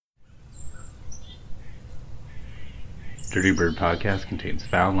Dirty Bird podcast contains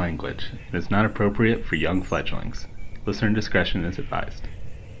foul language and is not appropriate for young fledglings. Listener discretion is advised.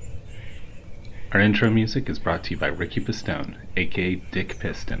 Our intro music is brought to you by Ricky Pistone, aka Dick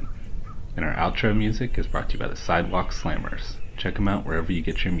Piston. And our outro music is brought to you by the Sidewalk Slammers. Check them out wherever you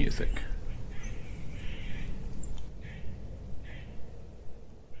get your music.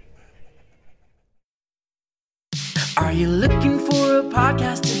 Are you looking for a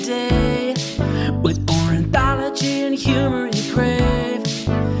podcast today with ornithology and humor you crave?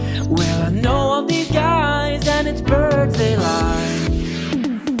 Well, I know all these guys and it's birds they like.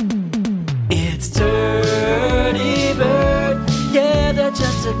 It's Dirty Bird, yeah, they're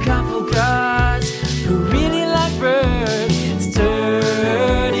just a couple guys who really like birds. It's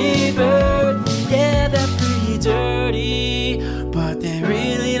Dirty Bird, yeah, they're pretty dirty, but they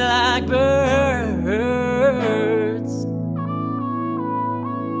really like birds.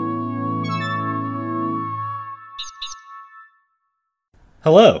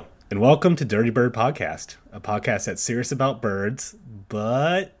 Hello, and welcome to Dirty Bird Podcast, a podcast that's serious about birds,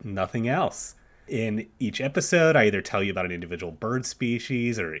 but nothing else. In each episode, I either tell you about an individual bird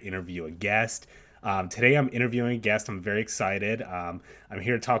species or interview a guest. Today, I'm interviewing a guest. I'm very excited. I'm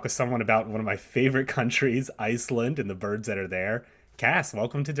here to talk with someone about one of my favorite countries, Iceland, and the birds that are there. Cass,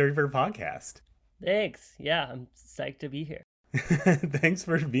 welcome to Dirty Bird Podcast. Thanks. Yeah, I'm psyched to be here. Thanks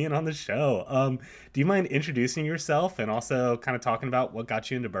for being on the show. Do you mind introducing yourself and also kind of talking about what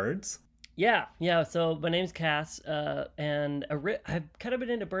got you into birds? Yeah. So my name's Cass, and I've kind of been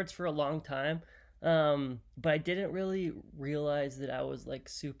into birds for a long time, but I didn't really realize that I was like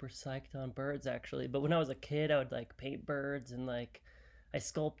super psyched on birds actually. But when I was a kid, I would like paint birds and like I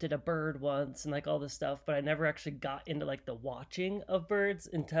sculpted a bird once and like all this stuff, but I never actually got into like the watching of birds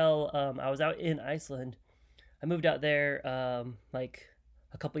until I was out in Iceland. I moved out there like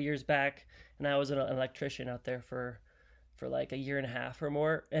a couple years back, and I was an electrician out there for like a year and a half or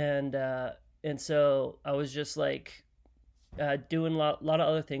more, and so I was just like doing a lot of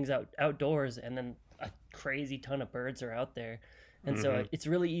other things outdoors, and then a crazy ton of birds are out there, and so it's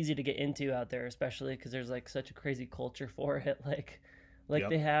really easy to get into out there, especially because there's like such a crazy culture for it, like Yep.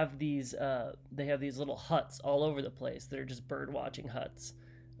 they have these little huts all over the place that are just bird watching huts.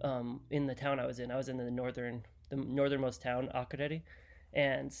 In the town I was in the northernmost town, Akureyri,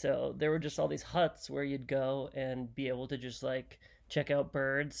 and so there were just all these huts where you'd go and be able to just like check out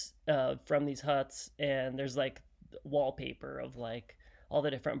birds from these huts, and there's like wallpaper of like all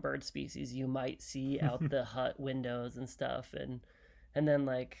the different bird species you might see out the hut windows and stuff, and then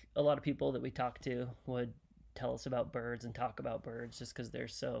like a lot of people that we talked to would tell us about birds and talk about birds just because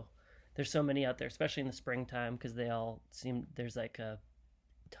there's so many out there, especially in the springtime, because there's like a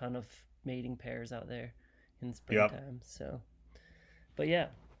ton of mating pairs out there in the springtime. Yep. So but yeah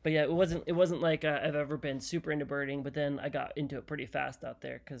it wasn't like I've ever been super into birding, but then I got into it pretty fast out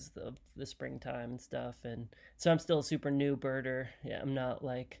there because of the springtime and stuff, and so I'm still a super new birder. I'm not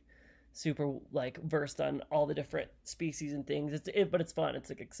like super like versed on all the different species and things, but it's fun. It's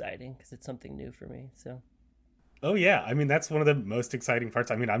like exciting because it's something new for me. So Oh yeah, I mean that's one of the most exciting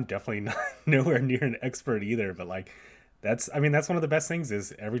parts. I mean, I'm definitely not nowhere near an expert either, but like that's one of the best things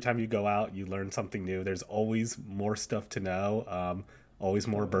is every time you go out, you learn something new. There's always more stuff to know, always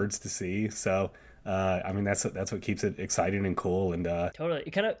more birds to see. So, I mean, that's what keeps it exciting and cool. And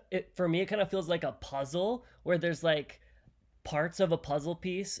totally, for me, it kind of feels like a puzzle where there's like parts of a puzzle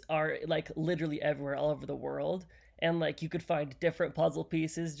piece are like literally everywhere, all over the world. And like you could find different puzzle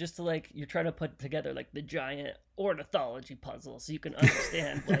pieces just to like you're trying to put together like the giant ornithology puzzle so you can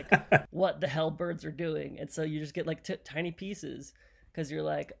understand like what the hell birds are doing. And so you just get like tiny pieces because you're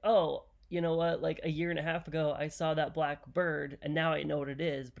like, oh, you know what? Like a year and a half ago, I saw that black bird and now I know what it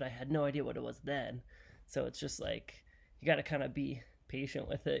is, but I had no idea what it was then. So it's just like you got to kind of be patient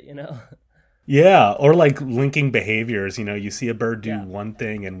with it, you know? Yeah, or like linking behaviors. You know, you see a bird do one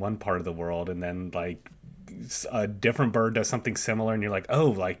thing in one part of the world, and then like a different bird does something similar and you're like, oh,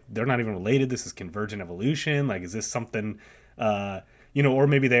 like they're not even related, this is convergent evolution, like is this something or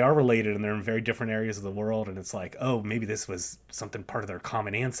maybe they are related and they're in very different areas of the world, and it's like, oh, maybe this was something part of their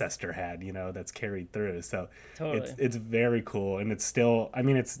common ancestor had, that's carried through. So totally. It's very cool, and it's still, I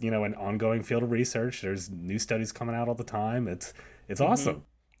mean, it's an ongoing field of research. There's new studies coming out all the time. It's awesome.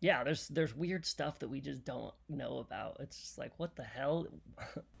 Yeah, there's weird stuff that we just don't know about. It's just like, what the hell?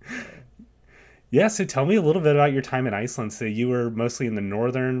 Yeah, so tell me a little bit about your time in Iceland. So you were mostly in the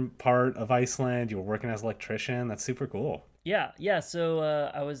northern part of Iceland. You were working as an electrician. That's super cool. Yeah. So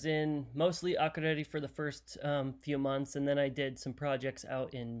I was in mostly Akureyri for the first few months, and then I did some projects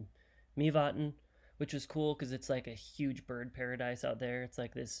out in Mývatn, which was cool because it's like a huge bird paradise out there. It's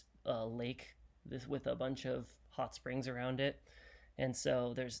like this lake this with a bunch of hot springs around it. And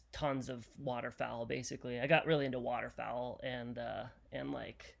so there's tons of waterfowl. Basically, I got really into waterfowl and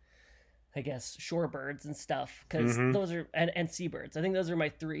like, I guess, shorebirds and stuff, because those are and seabirds. I think those are my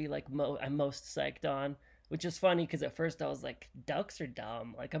three like I'm most psyched on. Which is funny because at first I was like, ducks are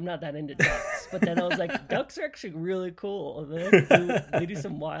dumb. Like, I'm not that into ducks. But then I was like, ducks are actually really cool. They do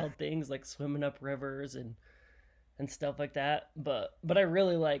some wild things like swimming up rivers and stuff like that. But I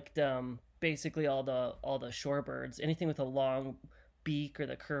really liked basically all the shorebirds. Anything with a long beak or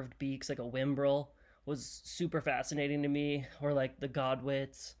the curved beaks, like a whimbrel, was super fascinating to me. Or like the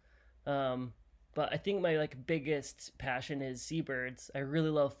godwits. But I think my like biggest passion is seabirds. I really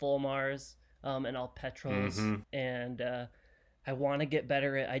love fulmars. And alpetrels, and I want to get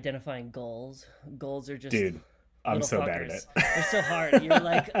better at identifying gulls. Gulls are just I'm so fuckers. bad at it. They're so hard. You're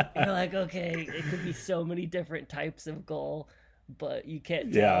like, okay, it could be so many different types of gull, but you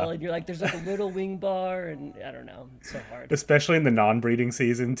can't tell. And you're like, there's like a little wing bar, and I don't know, it's so hard. Especially in the non-breeding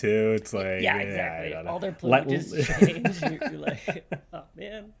season too. It's like exactly. All their plumages change. You're like, oh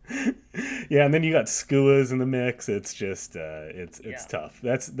man. Yeah, and then you got skuas in the mix. It's just it's tough.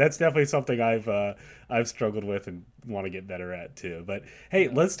 That's definitely something I've struggled with and want to get better at too. But hey,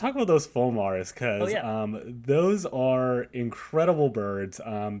 let's talk about those fulmars, because those are incredible birds.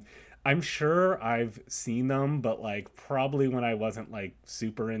 I'm sure I've seen them, but like probably when I wasn't like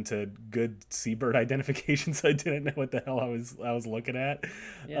super into good seabird identification, so I didn't know what the hell I was looking at.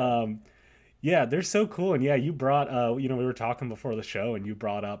 Yeah, they're so cool. And yeah, you brought, we were talking before the show, and you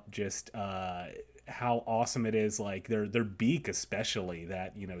brought up just how awesome it is, like their beak, especially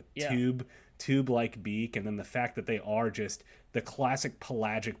that, tube-like beak, and then the fact that they are just the classic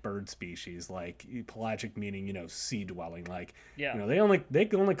pelagic bird species, like pelagic meaning, sea dwelling, like, they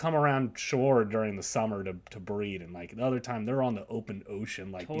can only come around shore during the summer to breed, and like the other time they're on the open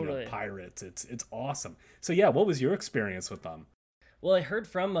ocean, like, pirates. It's awesome. So yeah, what was your experience with them? Well, I heard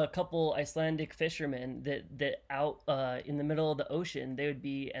from a couple Icelandic fishermen that out in the middle of the ocean, they would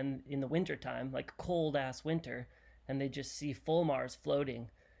be, and in the wintertime, like cold ass winter, and they just see fulmars floating,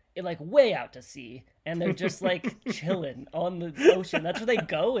 like way out to sea, and they're just like chilling on the ocean. That's where they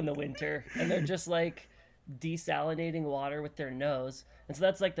go in the winter, and they're just like desalinating water with their nose. And so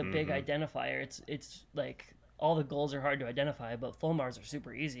that's like the big identifier. It's like all the gulls are hard to identify, but fulmars are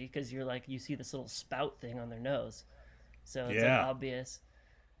super easy because you see this little spout thing on their nose. So it's like obvious.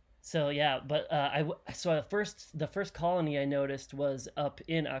 So yeah, but the first colony I noticed was up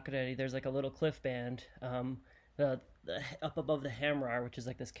in Akureyri. There's like a little cliff band, up above the Hamrar, which is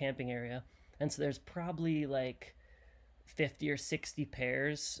like this camping area, and so there's probably like 50 or 60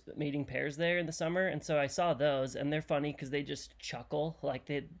 mating pairs there in the summer. And so I saw those, and they're funny because they just chuckle, like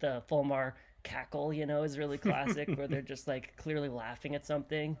the fulmar cackle, is really classic, where they're just like clearly laughing at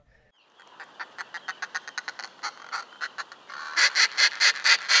something.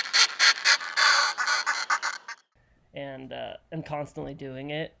 And constantly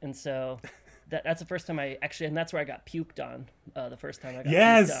doing it, and so that's the first time I actually, and that's where I got puked on. The first time I got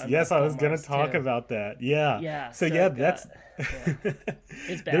puked on. Yes, I was gonna talk about that. Yeah. So that's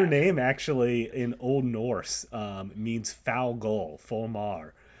it's bad. Their name actually in Old Norse means foul gull,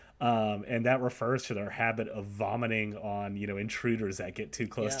 fulmar. And that refers to their habit of vomiting on, intruders that get too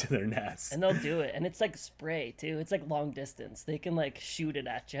close to their nests. And they'll do it. And it's like spray too. It's like long distance. They can like shoot it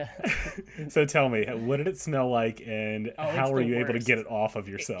at you. So tell me, what did it smell like, and how were you able to get it off of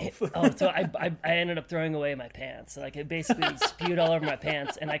yourself? So I ended up throwing away my pants. Like it basically spewed all over my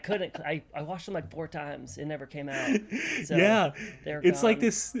pants, and I couldn't. I washed them like 4 times. It never came out. So it's like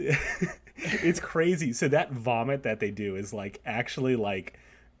this. It's crazy. So that vomit that they do is like actually like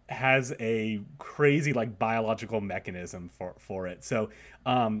has a crazy like biological mechanism for it. So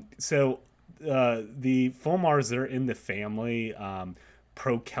the fulmars, they're in the family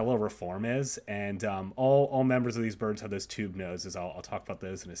Procellariformes, and all members of these birds have those tube noses. I'll talk about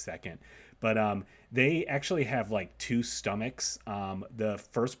those in a second. But they actually have like 2 stomachs. The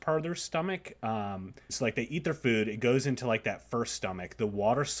first part of their stomach, it's like they eat their food. It goes into like that first stomach. The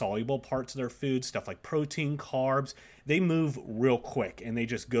water soluble parts of their food, stuff like protein, carbs, they move real quick, and they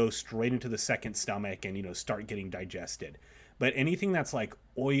just go straight into the second stomach and, start getting digested. But anything that's like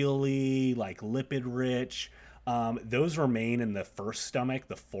oily, like lipid rich, those remain in the first stomach,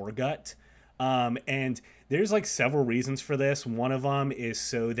 the foregut. And there's like several reasons for this. One of them is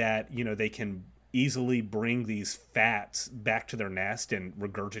so that, they can easily bring these fats back to their nest and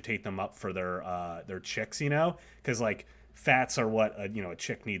regurgitate them up for their chicks, because like fats are what a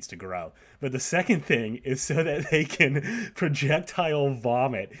chick needs to grow. But the second thing is so that they can projectile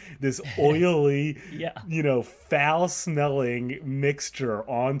vomit this oily, foul smelling mixture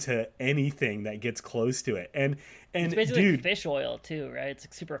onto anything that gets close to it. And It's basically dude, fish oil too, right? It's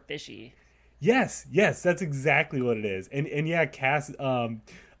like super fishy. yes, that's exactly what it is. And yeah, Cass,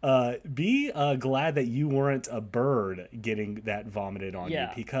 be glad that you weren't a bird getting that vomited on you,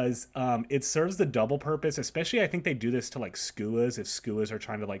 because it serves the double purpose. Especially, I think they do this to like skuas if skuas are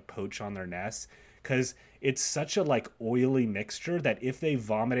trying to like poach on their nests, because it's such a like oily mixture that if they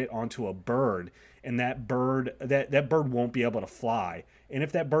vomit it onto a bird, and that bird won't be able to fly. And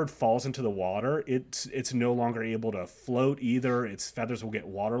if that bird falls into the water, it's no longer able to float either. Its feathers will get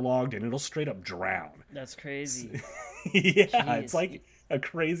waterlogged and it'll straight up drown. That's crazy. Yeah, Jeez. it's like a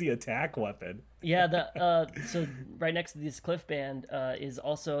crazy attack weapon. Yeah, so right next to this cliff band is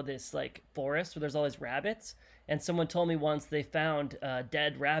also this like forest where there's all these rabbits, and someone told me once they found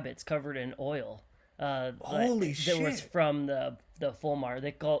dead rabbits covered in oil. Holy shit! That was from the Fulmar.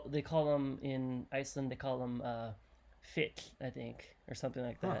 They call them in Iceland. They call them fish, I think, or something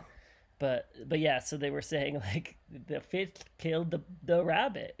like that. Huh. But yeah, so they were saying like the fish killed the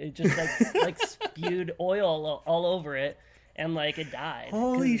rabbit. It just like spewed oil all over it, and like it died.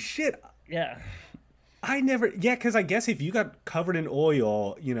 Holy shit! Yeah. Because I guess if you got covered in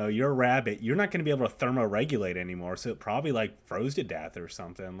oil, you're a rabbit, you're not going to be able to thermoregulate anymore. So it probably like froze to death or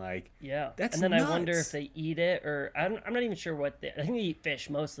something. Like, yeah, that's and then nuts. I wonder if they eat it, or I'm not even sure what I think they eat fish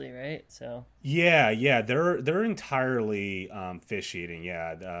mostly, right? So yeah, they're entirely fish eating.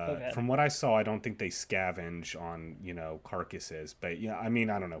 Yeah, okay. From what I saw, I don't think they scavenge on carcasses. But yeah, I mean,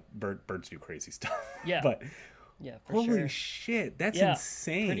 I don't know. Birds do crazy stuff. Yeah, but. Yeah, for holy sure. shit, that's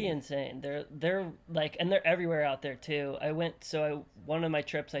insane. Pretty insane. They're like, and they're everywhere out there too. One of my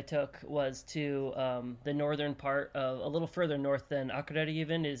trips I took was to the northern part of, a little further north than Akureyri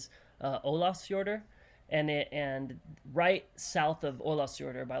even, is Ólafsfjörður, and right south of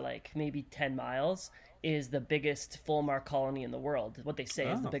Ólafsfjörður by like maybe 10 miles is the biggest Fulmar colony in the world. What they say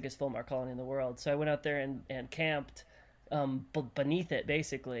is the biggest Fulmar colony in the world. So I went out there and camped beneath it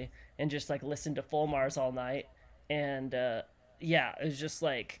basically, and just like listened to Fulmars all night. And it was just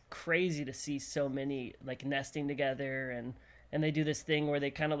like crazy to see so many like nesting together, and they do this thing where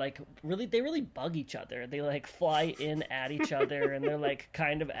they kind of like really bug each other. They like fly in at each other, and they're like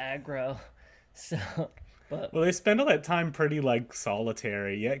kind of aggro. So, well, they spend all that time pretty like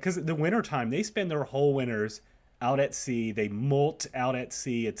solitary, yeah. Because the winter time, they spend their whole winters out at sea. They molt out at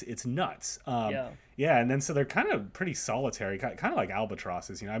sea. It's nuts. Yeah, and then so they're kind of pretty solitary, kind of like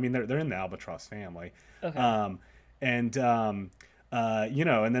albatrosses. I mean, they're in the albatross family. Okay. And then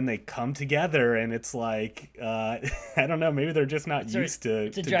they come together, and it's like I don't know, maybe they're just not used to.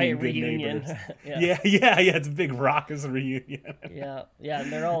 It's a to giant being good reunion. Yeah. It's a big raucous reunion. yeah,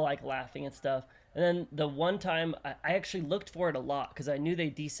 and they're all like laughing and stuff. And then the one time I actually looked for it a lot because I knew they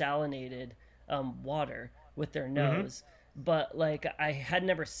desalinated water with their nose. But like I had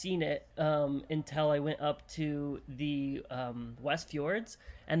never seen it until I went up to the West Fjords,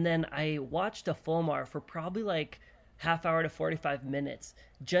 and then I watched a Fulmar for probably like half hour to 45 minutes,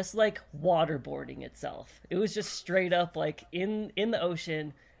 just like waterboarding itself. It was just straight up like in the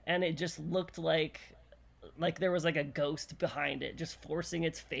ocean, and it just looked like there was like a ghost behind it, just forcing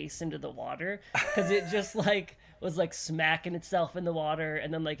its face into the water, because it just like was like smacking itself in the water,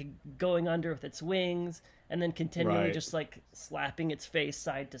 and then like going under with its wings, and then continually just like slapping its face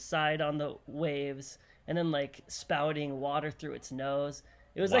side to side on the waves, and then like spouting water through its nose.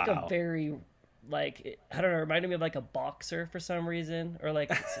 It was like a very like, I don't know, it reminded me of like a boxer for some reason, or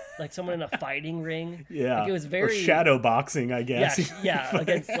like someone in a fighting ring. Yeah, like it was very, or shadow boxing, I guess. Yeah,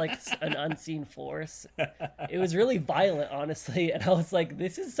 against like an unseen force. It was really violent, honestly, and I was like,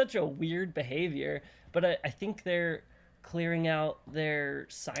 this is such a weird behavior. But I think they're clearing out their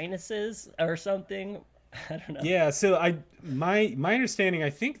sinuses or something. I don't know. Yeah, so my understanding,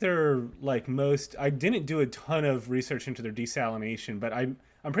 I think they're like most. I didn't do a ton of research into their desalination, but I'm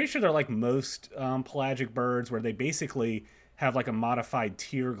pretty sure they're like most pelagic birds, where they basically have like a modified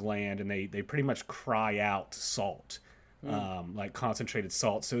tear gland, and they pretty much cry out salt, like concentrated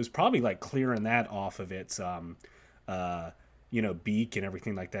salt. So it's probably like clearing that off of its beak and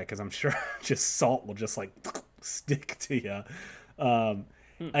everything like that, because I'm sure just salt will just like stick to you.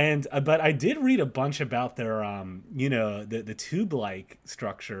 But I did read a bunch about their the tube-like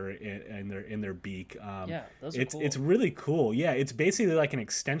structure in their beak. Those are cool. It's really cool. Yeah, it's basically like an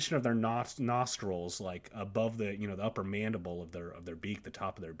extension of their nostrils, like above the the upper mandible of their beak, the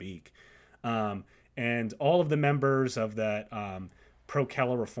top of their beak. And all of the members of that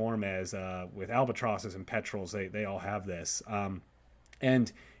procaloriform as with albatrosses and petrels. They all have this,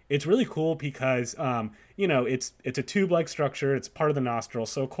 and it's really cool because it's a tube-like structure. It's part of the nostril,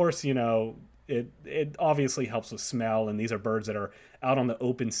 so of course it obviously helps with smell. And these are birds that are out on the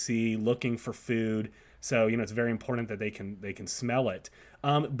open sea looking for food. So it's very important that they can smell it.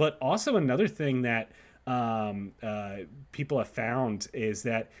 But also another thing that people have found is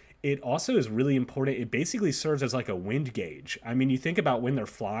that it also is really important. It basically serves as like a wind gauge. I mean, you think about when they're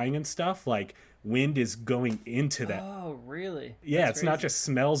flying and stuff, like wind is going into that. Oh, really? Yeah, That's it's crazy. not just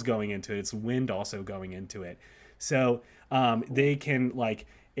smells going into it, it's wind also going into it. So they can like,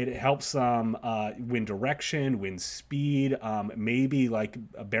 it helps wind direction, wind speed, maybe like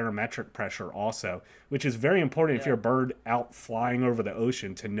a barometric pressure also, which is very important if you're a bird out flying over the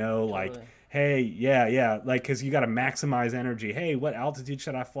ocean to know like, hey, like, because you got to maximize energy. Hey, what altitude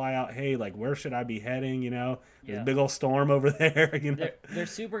should I fly out? Hey, like, where should I be heading? There's a big old storm over there. They're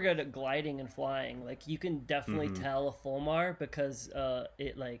super good at gliding and flying. Like, you can definitely tell a fulmar because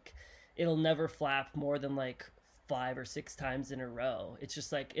it'll never flap more than like 5 or 6 times in a row. It's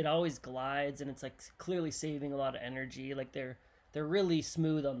just like it always glides, and it's like clearly saving a lot of energy. Like they're really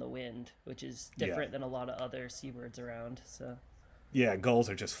smooth on the wind, which is different than a lot of other seabirds around. So. Yeah, gulls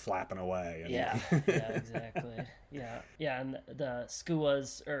are just flapping away. Yeah, exactly. Yeah, and the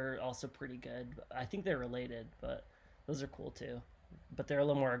skuas are also pretty good. I think they're related, but those are cool too. But they're a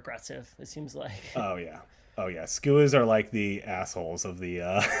little more aggressive, it seems like. Oh yeah. Skuas are like the assholes of the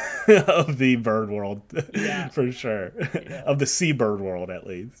of the bird world, for sure. Yeah. Of the seabird world, at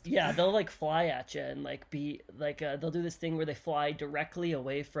least. Yeah, they'll like fly at you and like be like they'll do this thing where they fly directly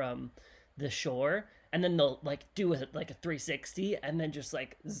away from the shore. And then they'll like do like a 360 and then just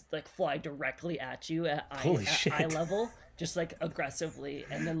like fly directly at you at eye level, just like aggressively,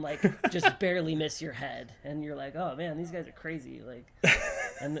 and then like just barely miss your head, and you're like, oh man, these guys are crazy. Like,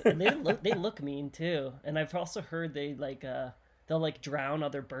 and they look mean too. And I've also heard they like they'll like drown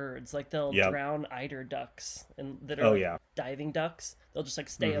other birds, like they'll drown eider ducks and that are diving ducks. They'll just like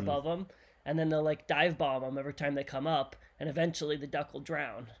stay above them, and then they'll like dive bomb them every time they come up, and eventually the duck will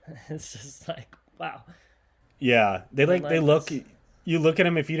drown. It's just like. Wow. Yeah, they look. You look at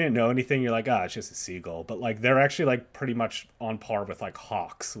them, if you didn't know anything, you're like, it's just a seagull. But like they're actually like pretty much on par with like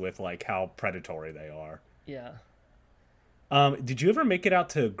hawks with like how predatory they are. Yeah. Did you ever make it out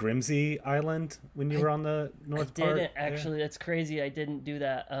to Grimsey Island when you were on the north part? I didn't actually. That's crazy. I didn't do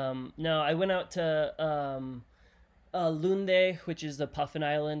that. No, I went out to Lunde, which is the Puffin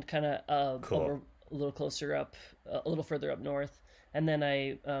Island, kind of over a little closer up, a little further up north. And then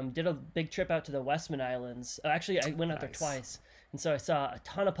I did a big trip out to the Westman Islands. Actually, I went out there twice. And so I saw a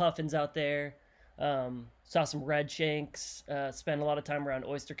ton of puffins out there, saw some red shanks, spent a lot of time around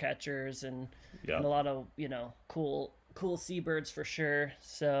oyster catchers and a lot of, cool seabirds for sure.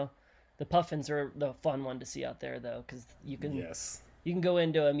 So the puffins are the fun one to see out there, though, because you can go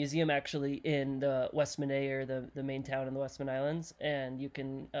into a museum actually in the Westman or the main town in the Westman Islands, and you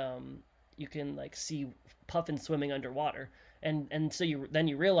can like see puffins swimming underwater. And so you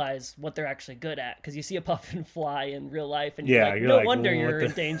realize what they're actually good at, because you see a puffin fly in real life, and you're like, no wonder you're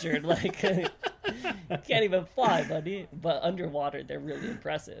endangered. Like, you can't even fly, buddy. But underwater, they're really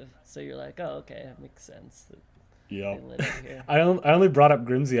impressive. So you're like, oh, okay, that makes sense. Yeah. I only brought up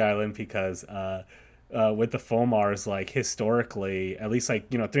Grimsey Island because with the fulmars, like historically, at least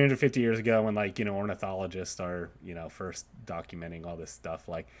like 350 years ago, when like ornithologists are first documenting all this stuff,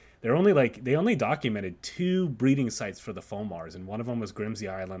 like. They only documented 2 breeding sites for the fulmars, and one of them was Grimsey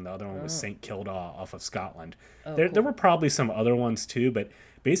Island, the other one was St. Kilda off of Scotland. There were probably some other ones too, but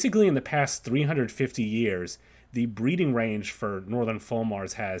basically in the past 350 years, the breeding range for northern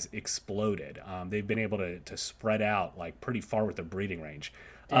fulmars has exploded. They've been able to spread out like pretty far with their breeding range.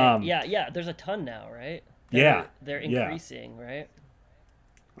 There's a ton now, right? They're increasing, right?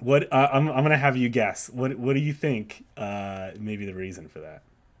 What I'm gonna have you guess. What do you think? Maybe the reason for that.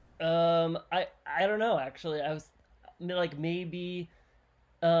 I don't know, actually. I was like, maybe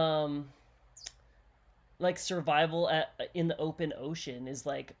like survival in the open ocean is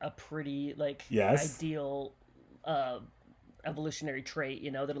like a pretty like ideal evolutionary trait,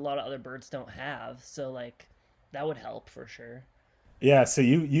 that a lot of other birds don't have. So like that would help for sure. Yeah, so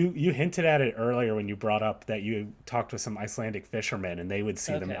you hinted at it earlier when you brought up that you talked with some Icelandic fishermen and they would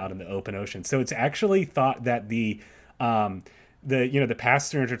see them out in the open ocean. So it's actually thought that the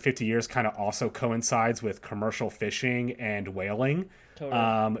past 350 years kind of also coincides with commercial fishing and whaling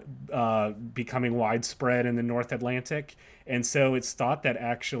becoming widespread in the North Atlantic. And so it's thought that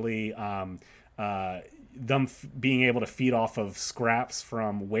actually them being able to feed off of scraps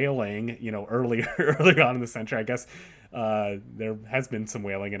from whaling, earlier on in the century, I guess, there has been some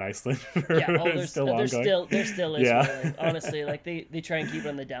whaling in Iceland. Yeah, It's still ongoing. there still is Yeah. whaling. Honestly, like they try and keep it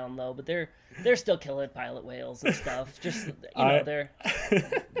on the down low, but they're still killing pilot whales and stuff. Just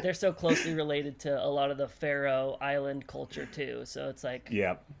they're so closely related to a lot of the Faroe Island culture too. So it's like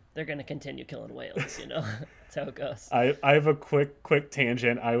Yeah. they're gonna continue killing whales. That's how it goes. I have a quick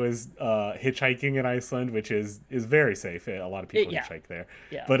tangent. I was hitchhiking in Iceland, which is very safe. A lot of people Yeah. hitchhike there.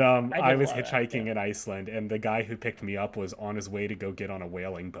 Yeah. But I did I a was lot of that, hitchhiking yeah. in Iceland, and the guy who picked me up was on his way to go get on a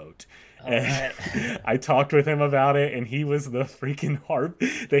whaling boat. All And right. I talked with him about it, and he was the freaking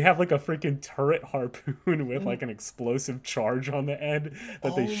They have like a freaking turret harpoon with like an explosive charge on the end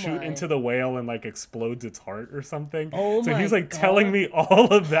that they Oh shoot my. into the whale and like explodes its heart or something. Oh so my he's like God. telling me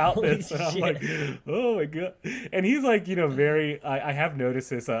all about Holy this, and I'm shit. like, oh my god. And he's like, very I have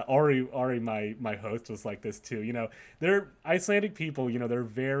noticed this. Ari, my host, was like this too. They're Icelandic people, they're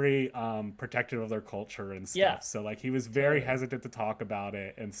very protective of their culture and stuff. Yeah. So like he was very hesitant to talk about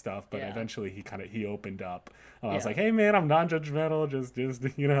it and stuff, but Yeah. eventually he opened up. I was Yeah. like, hey man, I'm non-judgmental, just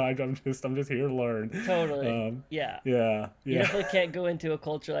I'm just here to learn. Totally. Yeah. Yeah. You Yeah. definitely can't go into a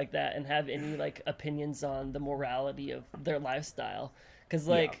culture like that and have any like opinions on the morality of their lifestyle, because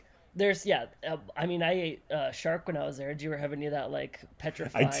like there's I mean, I ate shark when I was there. Did you ever have any of that like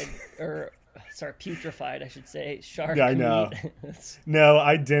petrified or sorry, putrefied, I should say, shark Yeah, I know. meat? No,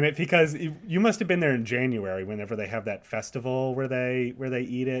 I didn't, because you must have been there in January whenever they have that festival where they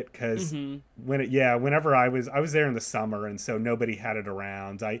eat it. Because whenever I was there in the summer, and so nobody had it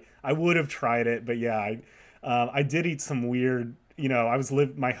around. I would have tried it, but I did eat some weird.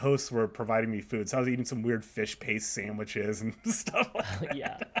 My hosts were providing me food, so I was eating some weird fish paste sandwiches and stuff like that.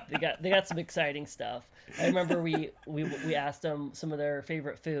 Yeah, they got some exciting stuff. I remember we asked them some of their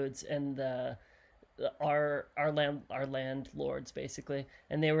favorite foods, and our landlords basically,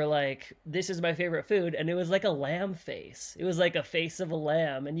 and they were like, "This is my favorite food," and it was like a lamb face. It was like a face of a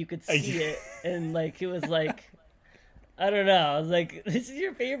lamb, and you could see it, and like it was like, I don't know. I was like, "This is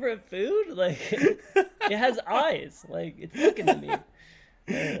your favorite food?" Like, it has eyes. Like, it's looking at me.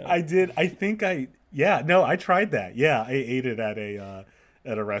 I did. I think I tried that. Yeah, I ate it at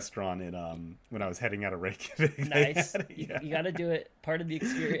a restaurant in when I was heading out of Reykjavik. Nice. Yeah. You got to do it. Part of the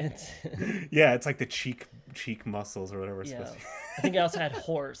experience. Yeah, it's like the cheek muscles or whatever it's Yeah. supposed to be. I think I also had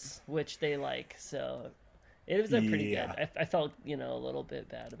horse, which they like. So it was pretty Yeah. good. I felt a little bit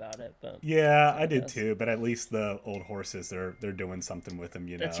bad about it, but Yeah, I it did goes. too. But at least the old horses, they're doing something with them.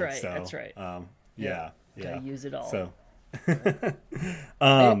 That's right, So, that's right. Yeah. gotta use it all. So.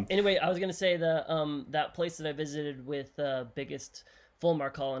 Anyway, I was gonna say that place that I visited with biggest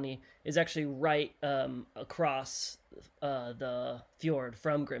Fulmar colony is actually right across the fjord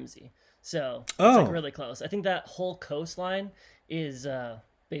from Grimsey, so it's like really close. I think that whole coastline is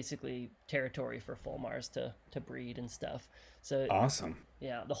basically territory for Fulmars to breed and stuff. So Awesome.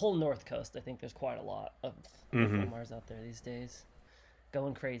 yeah, the whole north coast. I think there's quite a lot of Fulmars out there these days,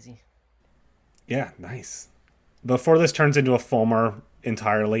 going crazy. Yeah, nice. Before this turns into a Fulmar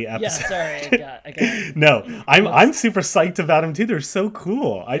entirely episode. Yeah, sorry, I got No, I'm super psyched about them too. They're so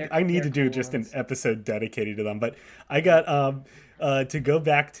cool. I need they're to do cool just ones. an episode dedicated to them. But I got to go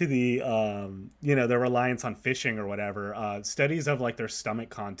back to the their reliance on fishing or whatever. Studies of like their stomach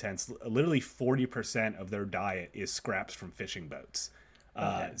contents. Literally 40% of their diet is scraps from fishing boats.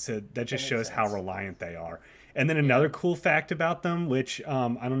 So that just shows how sense. reliant they are. And then another cool fact about them, which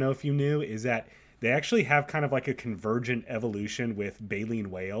I don't know if you knew, is that they actually have kind of like a convergent evolution with baleen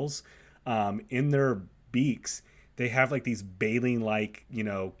whales. In their beaks, they have like these baleen-like,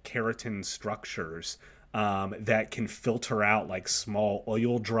 keratin structures that can filter out like small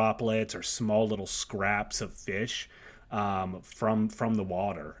oil droplets or small little scraps of fish from the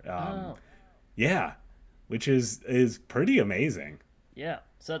water. Yeah, which is pretty amazing. Yeah,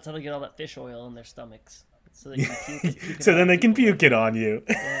 so that's how they get all that fish oil in their stomachs, so they can puke it So out then they can people. puke it on you.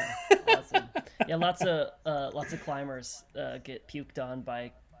 Yeah, awesome. Yeah, lots of climbers get puked on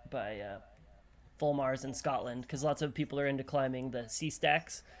by fulmars in Scotland, because lots of people are into climbing the sea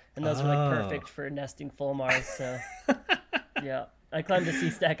stacks, and those are like perfect for nesting fulmars. So yeah, I climbed a sea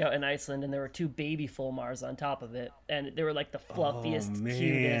stack out in Iceland, and there were 2 baby fulmars on top of it, and they were like the fluffiest, man.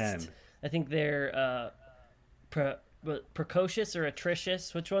 cutest. I think they're precocious or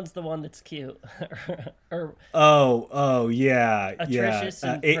atricious. Which one's the one that's cute? Or Yeah. Atricious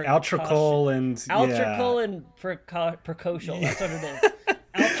and Altricol and Altricol and precocial. That's what it is.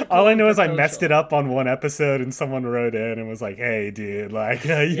 Altricol All I and know is I messed precocial. it up on one episode, and someone wrote in and was like, "Hey, dude, like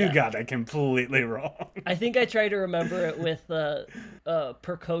you got that completely wrong." I think I try to remember it with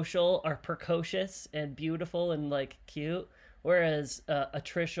precocial or precocious and beautiful and like cute, whereas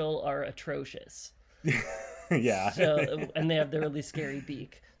atricial are atrocious. Yeah. So, and they have the really scary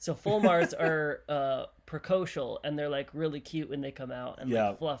beak. So fulmars are precocial, and they're like really cute when they come out and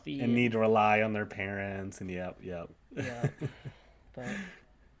like fluffy and need to rely on their parents. And yep. Yeah. But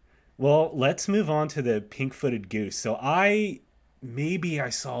Well, let's move on to the pink-footed goose. So maybe I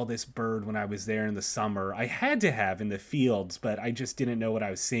saw this bird when I was there in the summer. I had to have in the fields, but I just didn't know what I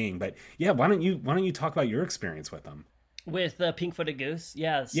was seeing. But yeah, why don't you talk about your experience with them? with the pink-footed goose,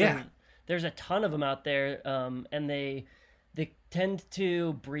 yeah. So there's a ton of them out there, and they tend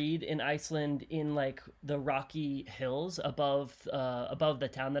to breed in Iceland in like the rocky hills above the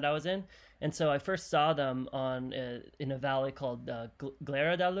town that I was in. And so I first saw them in a valley called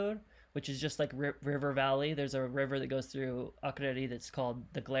Gleradalur, which is just like river valley. There's a river that goes through Akureyri that's called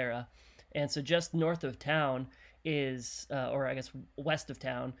the Glera. And so just north of town is, or I guess west of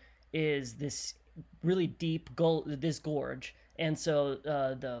town, is this really deep this gorge. And so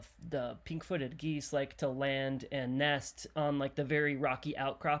the pink-footed geese like to land and nest on like the very rocky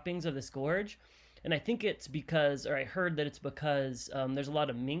outcroppings of this gorge. And I think it's because, or I heard that it's because there's a lot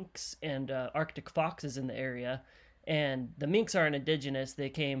of minks and Arctic foxes in the area. And the minks aren't indigenous; they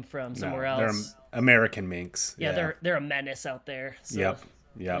came from somewhere else. They're American minks. Yeah, they're a menace out there. So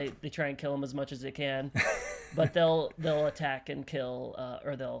Yep. They try and kill them as much as they can, but they'll attack and kill,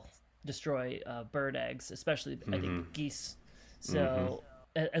 or they'll destroy bird eggs, especially I think geese. So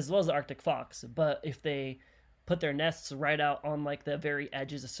as well as the Arctic fox. But if they put their nests right out on like the very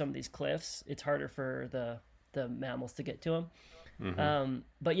edges of some of these cliffs, it's harder for the mammals to get to them.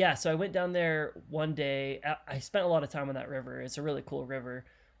 But yeah, so I went down there one day. I spent a lot of time on that river. It's a really cool river.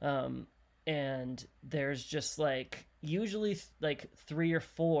 And there's just like usually like 3 or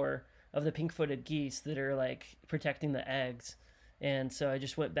 4 of the pink-footed geese that are like protecting the eggs. And so I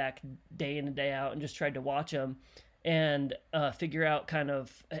just went back day in and day out and just tried to watch them and figure out kind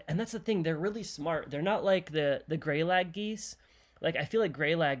of, and that's the thing, they're really smart. They're not like the gray lag geese. Like, I feel like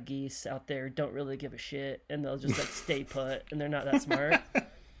gray lag geese out there don't really give a shit, and they'll just like stay put, and they're not that smart.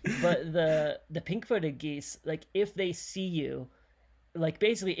 But the pink-footed geese, like if they see you, like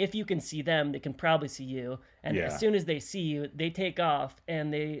basically if you can see them, they can probably see you. And as soon as they see you, they take off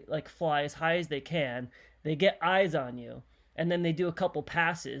and they like fly as high as they can. They get eyes on you. And then they do a couple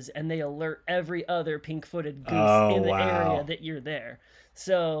passes and they alert every other pink-footed goose in the area that you're there.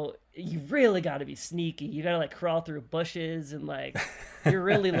 So you really got to be sneaky. You got to like crawl through bushes and like you're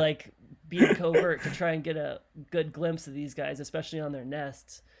really like being covert to try and get a good glimpse of these guys, especially on their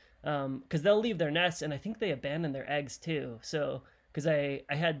nests. Because they'll leave their nests and I think they abandon their eggs too. So because I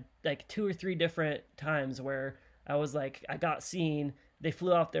had like 2 or 3 different times where I was like, I got seen, they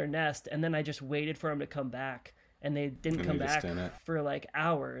flew off their nest, and then I just waited for them to come back. And they didn't come back for like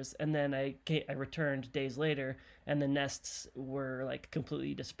hours. And then I returned days later, and the nests were like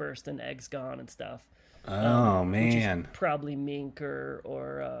completely dispersed and eggs gone and stuff. Oh man! Which is probably mink or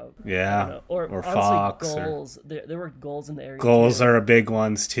or honestly, fox. Gulls. There were gulls in the area. Gulls are big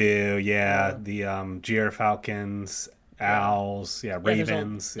ones too. Yeah, the gyrfalcons, owls,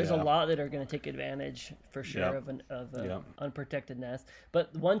 ravens. There's a lot that are going to take advantage for sure of an unprotected nest.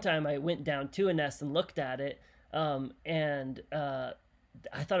 But one time I went down to a nest and looked at it. And I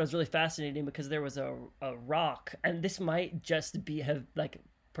thought it was really fascinating because there was a rock, and this might just have like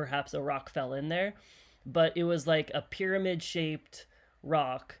perhaps a rock fell in there, but it was like a pyramid shaped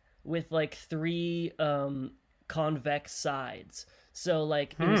rock with like 3 convex sides. So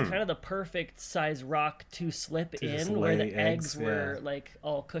like it was kind of the perfect size rock to slip in where the eggs were like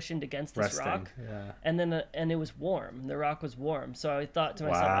all cushioned against this rock. And then and it was warm. The rock was warm. So I thought to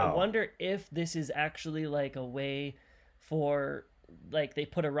myself, I wonder if this is actually like a way for like they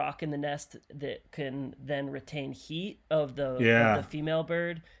put a rock in the nest that can then retain heat of the female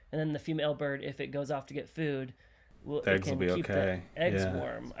bird, and then the female bird, if it goes off to get food, the eggs will be keep okay. The eggs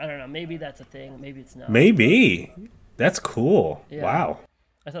warm. I don't know. Maybe that's a thing. Maybe it's not. Maybe. That's cool. Yeah. Wow.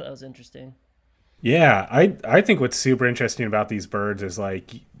 I thought that was interesting. Yeah, I think what's super interesting about these birds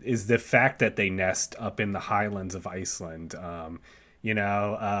is the fact that they nest up in the highlands of Iceland.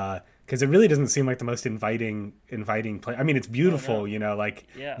 Because it really doesn't seem like the most inviting place. I mean, it's beautiful,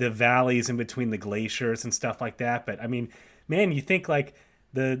 the valleys in between the glaciers and stuff like that. But I mean, man, you think like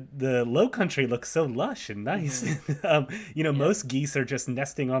the low country looks so lush and nice. Most geese are just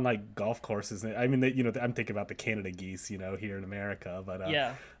nesting on like golf courses. I mean, I'm thinking about the Canada geese, here in America. But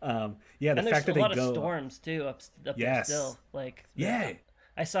the and fact that they go, there's a lot of storms too up there still. Like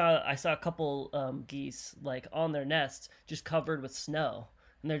I saw a couple geese like on their nests just covered with snow,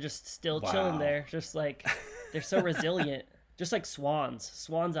 and they're just still chilling there, just like they're so resilient, just like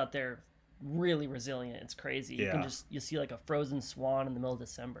swans out there. Really resilient. It's crazy. You see like a frozen swan in the middle of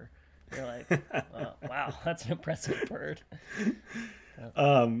December. You're like, oh, wow, that's an impressive bird.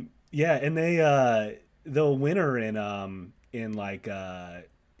 Yeah, and they'll winter in like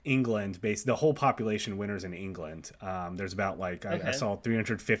England. The whole population winters in England. There's about like I saw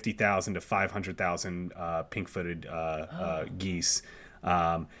 350,000 to 500,000 pink-footed geese.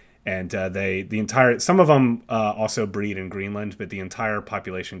 And some of them also breed in Greenland, but the entire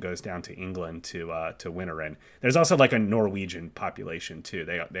population goes down to England to winter in. There's also like a Norwegian population too.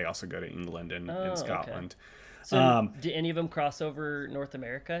 They also go to England and Scotland. Okay. So do any of them cross over North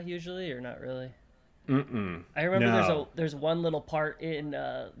America usually, or not really? I remember there's one little part in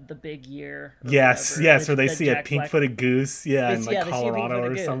the Big Year. Yes, where they see a pink-footed goose, in like Colorado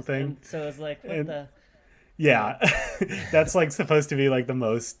or something. And so it's like, what the... Yeah, that's like supposed to be like the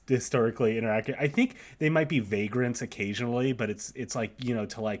most historically interactive. I think they might be vagrants occasionally, but it's like,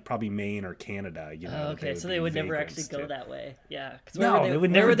 to like probably Maine or Canada. Okay, so they would never actually go that way. Yeah, they would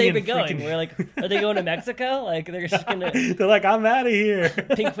never. Where would they be going? We're like, are they going to Mexico? Like they're just gonna. They're like, I'm out of here.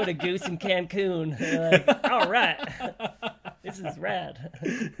 Pink-footed goose in Cancun. They're like, all right, this is rad.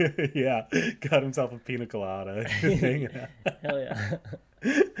 Yeah, got himself a pina colada. Hell yeah.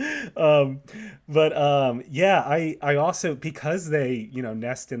 I also, because they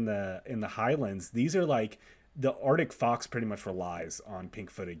nest in the highlands, these are like the Arctic fox pretty much relies on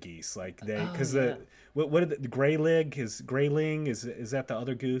pink-footed geese, like the grayling is that the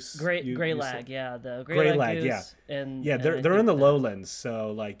other goose? Graylag, yeah, the graylag goose. Yeah, they're in the lowlands,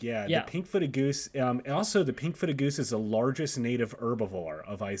 so the pink-footed goose. And also, the pink-footed goose is the largest native herbivore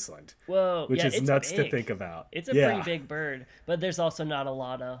of Iceland. Whoa, which is nuts to think about. It's a pretty big bird, but there's also not a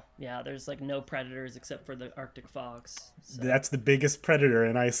lot of there's like no predators except for the Arctic fox. So. That's the biggest predator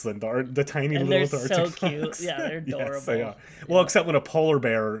in Iceland, the tiny little Arctic fox. They're so cute. Yeah, they're adorable. Yes, they are. Well, except when a polar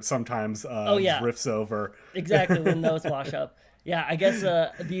bear sometimes drifts over. Exactly, when those wash up. Yeah, I guess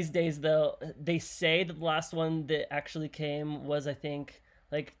these days, though, they say that the last one that actually came was, I think,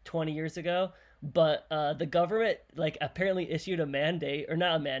 like 20 years ago. But the government, like, apparently issued a mandate, or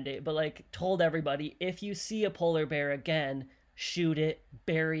not a mandate, but, like, told everybody, if you see a polar bear again, shoot it,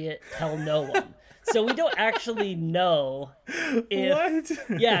 bury it, tell no one. So we don't actually know if... What?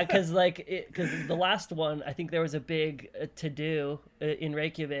 Yeah, because the last one, I think there was a big to-do in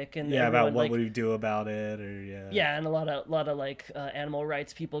Reykjavik. And about what would we do about it, or Yeah, and a lot of like animal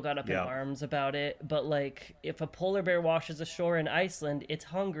rights people got up in arms about it. But like, if a polar bear washes ashore in Iceland, it's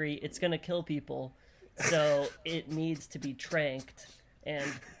hungry, it's going to kill people. So it needs to be tranked.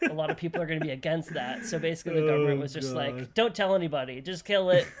 And a lot of people are going to be against that. So basically the government was just like, don't tell anybody, just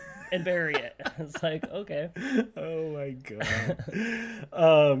kill it and bury it. It's like, okay. Oh my god.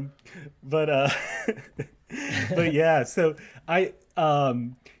 But yeah, so I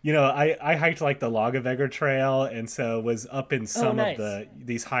hiked like the Lagavegger Trail, and so was up in some of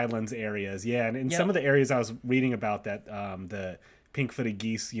these highlands areas. Yeah, and in some of the areas I was reading about that the pink-footed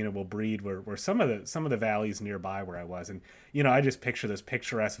geese, will breed were some of the valleys nearby where I was, and I just picture those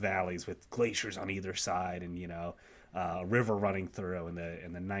picturesque valleys with glaciers on either side, and a river running through,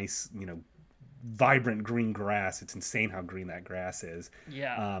 and the nice vibrant green grass. It's insane how green that grass is.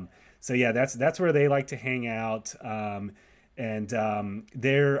 Yeah. So yeah, that's where they like to hang out,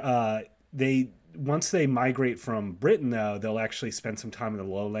 they once they migrate from Britain, though, they'll actually spend some time in the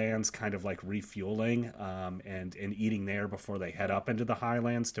lowlands, kind of like refueling and eating there before they head up into the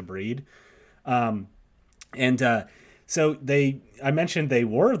highlands to breed. So I mentioned they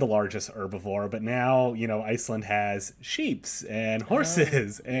were the largest herbivore, but now, Iceland has sheep and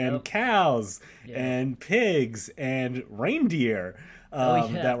horses and cows and pigs and reindeer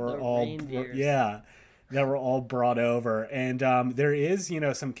that were all brought over. And there is,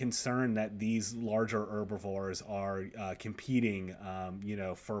 some concern that these larger herbivores are competing,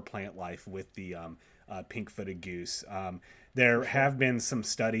 for plant life with the pink-footed goose. There have been some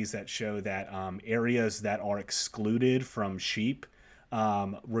studies that show that areas that are excluded from sheep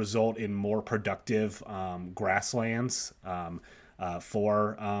result in more productive grasslands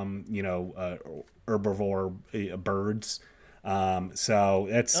for herbivore birds. So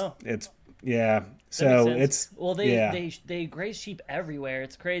they graze sheep everywhere.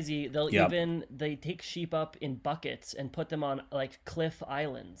 It's crazy. They take sheep up in buckets and put them on like cliff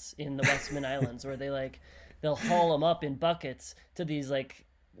islands in the Westman Islands, where they'll haul them up in buckets to these like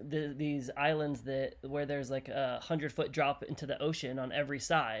these islands where there's like 100-foot drop into the ocean on every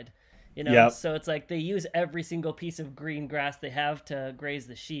side. So it's like they use every single piece of green grass they have to graze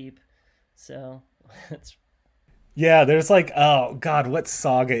the sheep. So it's there's like, oh god, what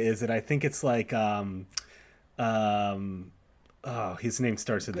saga is it? I think it's like his name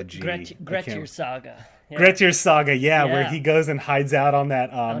starts with a G. Grettir Saga. Yeah. Grettir Saga, yeah, where Yeah. he goes and hides out on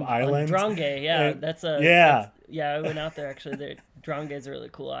that On island. Dronge, yeah, And- that's yeah. I went out there actually. Dronge is a really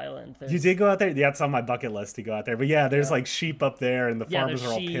cool island. You did go out there? Yeah, it's on my bucket list to go out there. But yeah, there's like sheep up there, and the farmers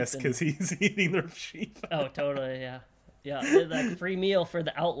are all pissed because he's eating their sheep. Oh, totally, yeah. Yeah, like free meal for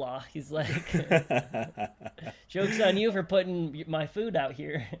the outlaw. He's like, joke's on you for putting my food out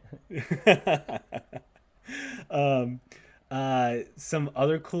here. Some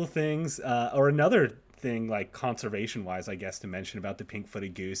other cool things, or another thing like conservation wise, I guess, to mention about the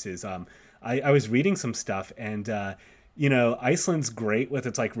pink-footed goose is I was reading some stuff, and Iceland's great with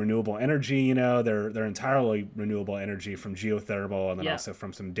its like renewable energy. They're entirely renewable energy from geothermal, and then also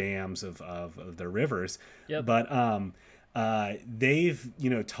from some dams of their rivers. Yep. But they've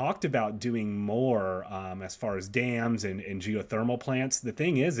talked about doing more as far as dams and geothermal plants. The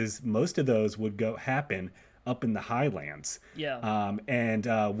thing is most of those would happen up in the highlands,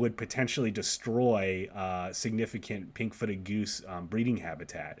 and would potentially destroy significant pink-footed goose breeding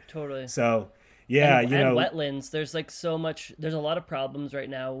habitat. Totally. So yeah, and wetlands. There's like so much. There's a lot of problems right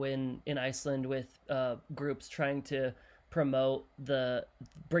now in Iceland with groups trying to promote the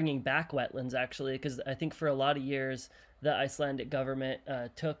bringing back wetlands. Actually, because I think for a lot of years the Icelandic government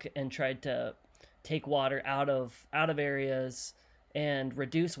took and tried to take water out of areas and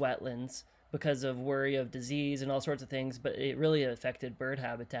reduce wetlands because of worry of disease and all sorts of things, but it really affected bird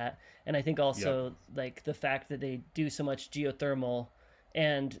habitat. And I think also like the fact that they do so much geothermal,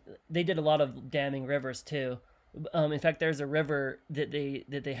 and they did a lot of damming rivers too. In fact, there's a river that they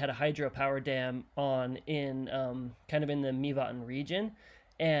had a hydropower dam on in kind of in the Mývatn region,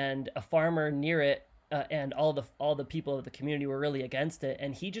 and a farmer near it and all the people of the community were really against it,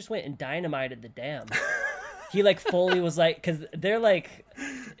 and he just went and dynamited the dam. He like fully was like, because they're like,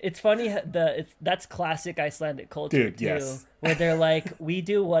 it's funny that's classic Icelandic culture. Dude, too, yes. Where they're like, we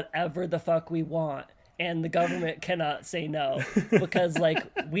do whatever the fuck we want, and the government cannot say no, because like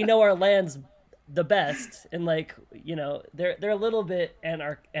we know our land's the best, and like they're a little bit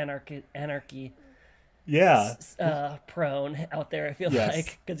anarchy prone out there, I feel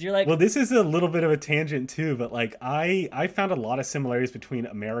like, because you're like, well, this is a little bit of a tangent too, but like I found a lot of similarities between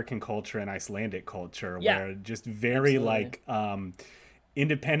American culture and Icelandic culture, where just very like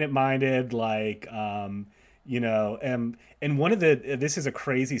independent minded, like and one of this is a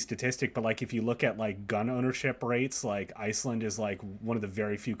crazy statistic, but like if you look at like gun ownership rates, like Iceland is like one of the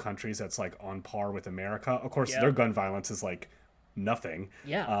very few countries that's like on par with America. Of course, their gun violence is like nothing.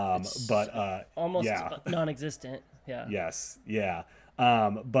 But almost non-existent. They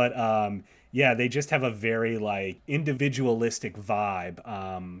just have a very like individualistic vibe.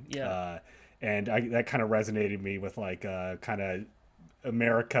 And that kind of resonated with me with like kind of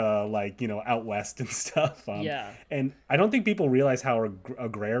America, like out west and stuff. And I don't think people realize how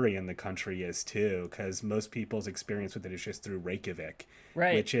agrarian the country is too, because most people's experience with it is just through Reykjavik,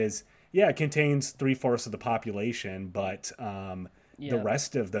 which is it contains 3/4 of the population, but the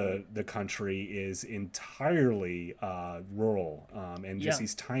rest of the country is entirely rural, and just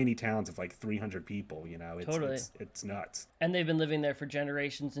these tiny towns of like 300 people. It's nuts. And they've been living there for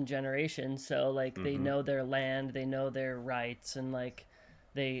generations and generations, so like they know their land, they know their rights, and like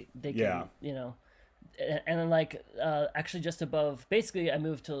they can and then like actually just above, basically I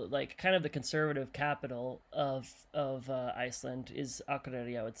moved to like kind of the conservative capital of Iceland is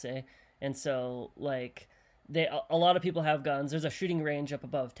Akureyri, I would say. And so like a lot of people have guns. There's a shooting range up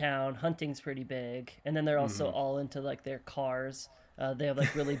above town. Hunting's pretty big, and then they're also all into like their cars. They have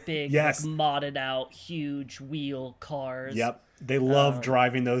like really big, like, modded out, huge wheel cars. Yep, they love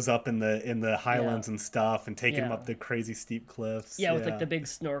driving those up in the highlands and stuff, and taking them up the crazy steep cliffs. Yeah, with like the big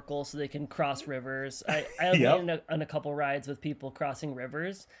snorkel, so they can cross rivers. I've been on a couple rides with people crossing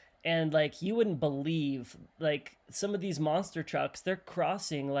rivers, and like you wouldn't believe, like some of these monster trucks, they're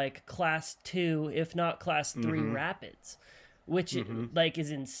crossing like class 2, if not class 3 rapids, which like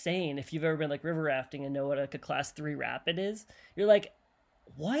is insane. If you've ever been like river rafting and know what like a class 3 rapid is, you're like,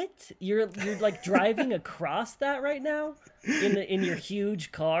 what? You're like driving across that right now in your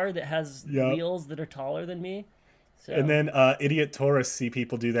huge car that has wheels that are taller than me. So. And then idiot tourists see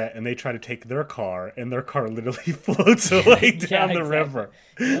people do that, and they try to take their car, and their car literally floats away down the river.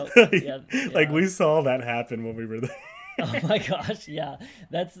 Like we saw that happen when we were there. Oh my gosh, yeah.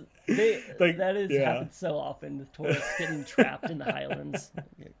 That has happened so often with tourists getting trapped in the highlands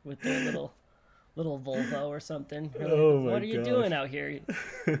with their little Volvo or something. Like, what are you doing out here?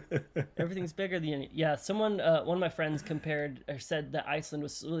 Everything's bigger than you. Yeah, someone, one of my friends compared or said that Iceland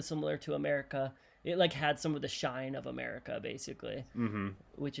was really similar to America. It like had some of the shine of America, basically,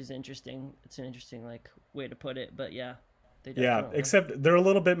 which is interesting. It's an interesting like way to put it, but yeah. They Yeah, definitely. except they're a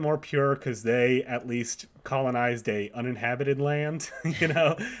little bit more pure because they at least colonized a uninhabited land.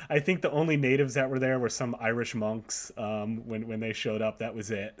 I think the only natives that were there were some Irish monks. When they showed up, that was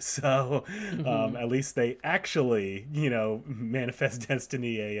it. So at least they actually manifest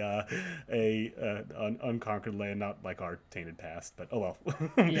destiny an unconquered land, not like our tainted past. But oh well.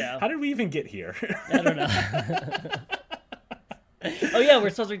 Yeah. How did we even get here? I don't know. Oh yeah,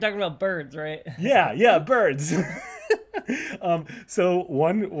 we're supposed to be talking about birds, right? Yeah, birds. So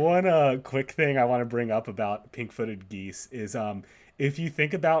one quick thing I want to bring up about pink-footed geese is if you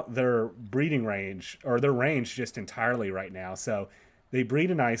think about their breeding range or their range just entirely right now. So they breed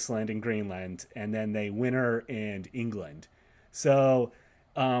in Iceland and Greenland, and then they winter in England. So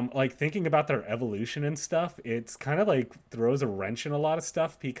like thinking about their evolution and stuff, it's kind of like throws a wrench in a lot of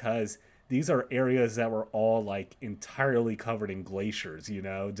stuff because these are areas that were all like entirely covered in glaciers,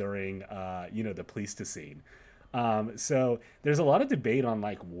 during the Pleistocene. So there's a lot of debate on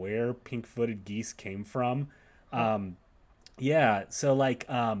like where pink-footed geese came from. Yeah, so like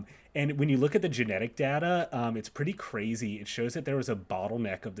and when you look at the genetic data, it's pretty crazy. It shows that there was a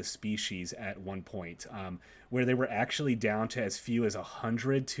bottleneck of the species at one point, where they were actually down to as few as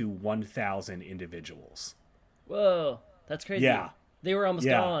 100 to 1,000 individuals. Whoa, that's crazy. Yeah. They were almost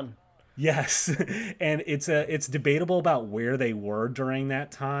gone. Yes, and it's debatable about where they were during that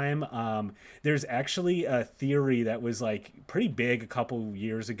time. There's actually a theory that was like pretty big a couple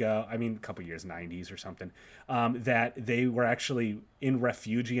years ago. I mean, a couple years, 90s or something, that they were actually in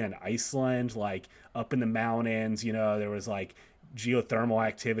refugia in Iceland, like up in the mountains. There was like geothermal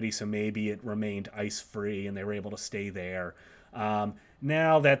activity, so maybe it remained ice-free and they were able to stay there.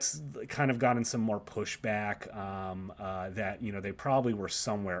 Now that's kind of gotten some more pushback that they probably were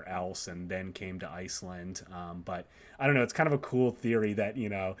somewhere else and then came to Iceland. But I don't know. It's kind of a cool theory that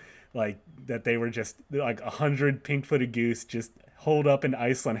like that they were just like 100 pink-footed goose just holed up in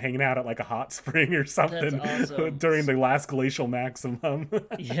Iceland, hanging out at like a hot spring or something. That's awesome. During the last glacial maximum.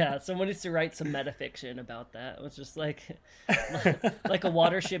 Yeah, someone needs to write some metafiction about that. It was just like a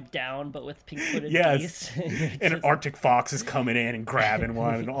watership down, but with pink-footed geese. And an Arctic fox is coming in and grabbing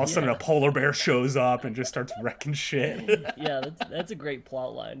one, and all of a sudden a polar bear shows up and just starts wrecking shit. Yeah, that's a great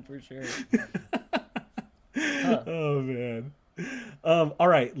plot line for sure. Oh man. All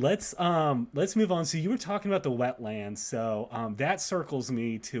right, let's move on. So you were talking about the wetlands, so that circles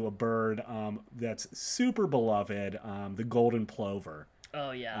me to a bird that's super beloved, the golden plover.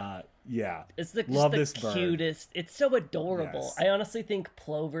 Oh yeah. Yeah. It's the cutest. It's so adorable. Yes. I honestly think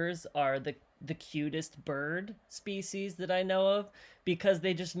plovers are the cutest bird species that I know of because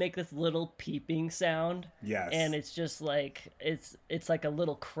they just make this little peeping sound. Yes. And it's just like it's like a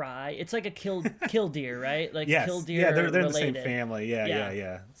little cry. It's like a killdeer, right? Like yes. killdeer. Yeah, they're in the related. same family.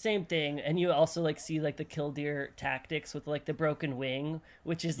 Yeah. Same thing. And you also like see like the killdeer tactics with like the broken wing,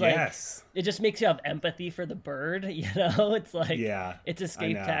 which is like it just makes you have empathy for the bird, It's like its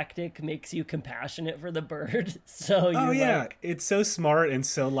escape tactic makes you compassionate for the bird. So it's so smart and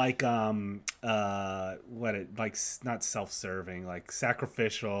so like not self-serving, like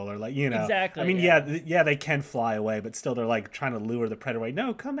sacrificial, or like exactly. I mean they can fly away, but still they're like trying to lure the predator away.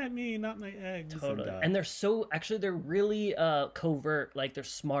 No, come at me, not my eggs. Totally. And they're really covert, like they're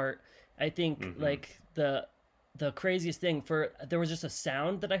smart. I think like the craziest thing there was just a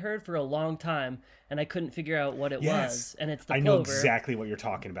sound that I heard for a long time and I couldn't figure out what it was, and it's the plover. I know exactly what you're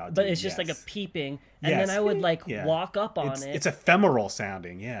talking about, but it's just like a peeping, and then I would like walk up on it. It's ephemeral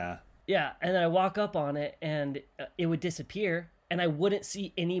sounding. Yeah, and then I walk up on it, and it would disappear, and I wouldn't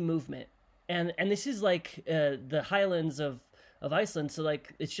see any movement. And this is like the highlands of Iceland, so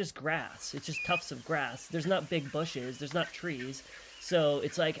like it's just grass. It's just tufts of grass. There's not big bushes. There's not trees. So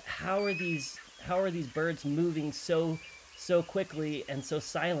it's like, how are these birds moving so quickly and so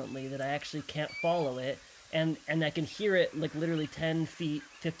silently that I actually can't follow it? And I can hear it like literally 10 feet,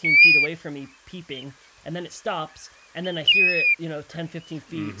 15 feet away from me peeping, and then it stops. And then I hear it, 10, 15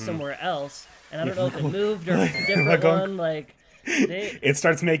 feet somewhere else. And I don't know if it moved or if it's a different one. Like, it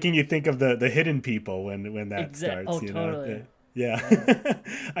starts making you think of the hidden people when that starts. Oh, totally. Yeah.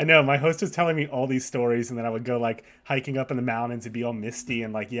 I know. My host was telling me all these stories, and then I would go like hiking up in the mountains and be all misty,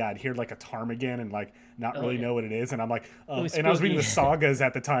 and like, I'd hear like a ptarmigan and like not really know what it is. And I'm like, oh, and I was reading the sagas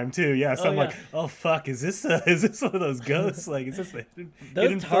at the time too. Yeah. So I'm like, oh fuck, is this one of those ghosts? Like, is this the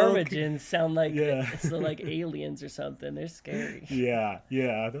hidden ptarmigans sound like so like aliens or something. They're scary. Yeah.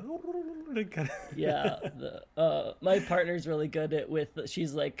 My partner's really good at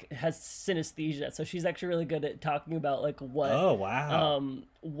she's like has synesthesia, so she's actually really good at talking about like what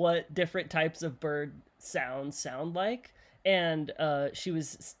what different types of bird sound like, And she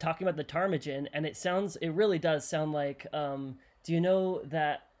was talking about the ptarmigan, and it really does sound like, do you know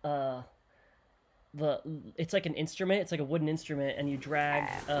that it's like an instrument, it's like a wooden instrument, and you drag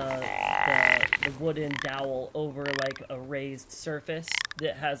the wooden dowel over like a raised surface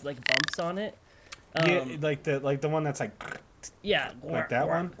that has like bumps on it. Yeah, like the one that's like Yeah, like that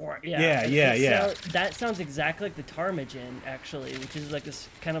one. Yeah. That sounds exactly like the ptarmigan, actually, which is like this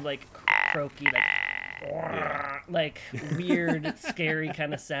kind of like croaky, like weird, scary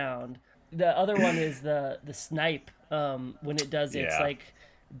kind of sound. The other one is the snipe. When it does its like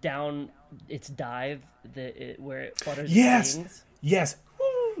down its dive, where it flutters its wings. Yes.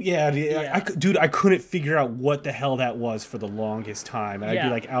 Yeah. I couldn't figure out what the hell that was for the longest time. And I'd be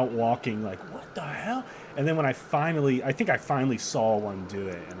like out walking, like, what the hell? And then when I finally saw one do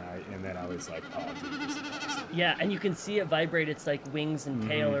it, and then I was like, oh, dude, this is awesome. Yeah, and you can see it vibrate its like wings and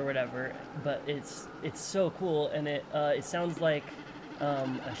tail or whatever, but it's so cool, and it sounds like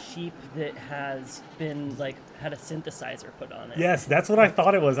a sheep that has been like had a synthesizer put on it. Yes, that's what I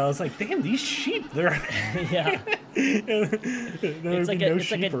thought it was. I was like, damn, these sheep, they're yeah. There's like no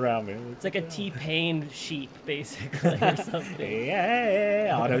sheep around me. It's like a T-Pain sheep, basically, or something.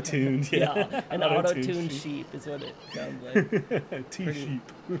 Yeah, auto-tuned. Yeah, an auto-tuned sheep is what it sounds like. T-sheep.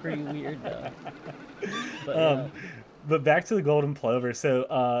 Pretty weird, though. But, but back to the golden plover.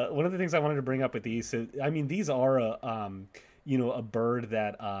 So one of the things I wanted to bring up with these, so I mean, these are a bird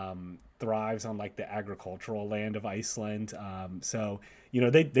that thrives on like the agricultural land of Iceland. So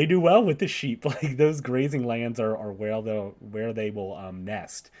they do well with the sheep. Like those grazing lands are where they will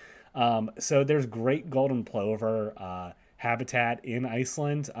nest. So there's great golden plover habitat in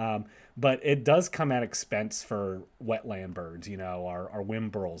Iceland, but it does come at expense for wetland birds. Our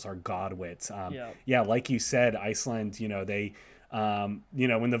whimbrels, our godwits. Like you said, Iceland. They.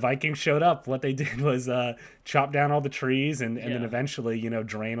 When the Vikings showed up, what they did was chop down all the trees and then eventually,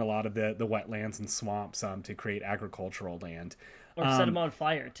 drain a lot of the wetlands and swamps to create agricultural land. Or set them on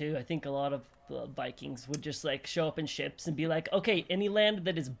fire, too. I think a lot of Vikings would just like show up in ships and be like, okay, any land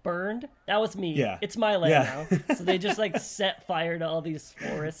that is burned, that was me. Yeah. It's my land now. So they just like set fire to all these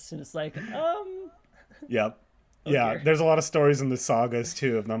forests, and it's like, Yep. Yeah, there's a lot of stories in the sagas,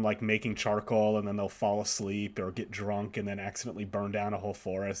 too, of them, like, making charcoal, and then they'll fall asleep or get drunk and then accidentally burn down a whole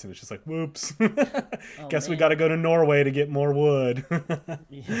forest, and it's just like, whoops. Guess we got to go to Norway to get more wood.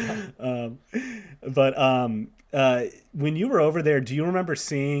 When you were over there, do you remember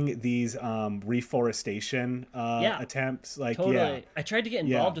seeing these reforestation attempts? Like, totally. Yeah. I tried to get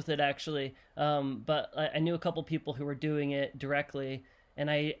involved with it, actually, but I knew a couple people who were doing it directly. And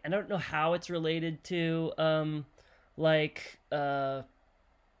I don't know how it's related to,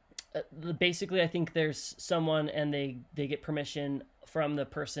 basically I think there's someone and they get permission from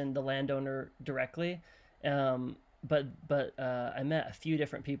the landowner directly. But I met a few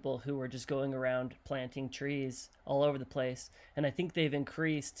different people who were just going around planting trees all over the place. And I think they've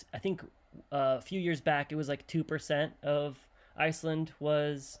increased, a few years back, it was like 2% of Iceland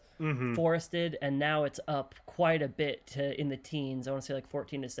was forested, and now it's up quite a bit in the teens. I want to say like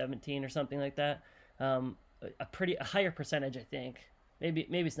 14 to 17 or something like that. A higher percentage, I think. Maybe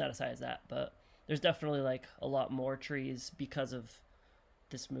it's not as high as that, but there's definitely like a lot more trees because of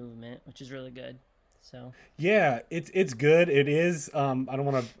this movement, which is really good. So yeah, it's good. It is. I don't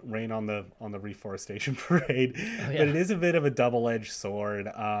want to rain on the reforestation parade, but it is a bit of a double-edged sword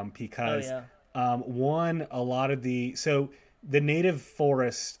because one, a lot of the native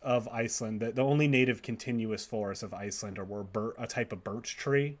forests of Iceland, the only native continuous forests of Iceland were a type of birch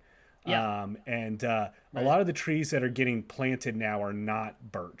tree. Yeah. A lot of the trees that are getting planted now are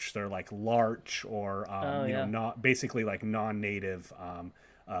not birch. They're like larch or, not basically like non-native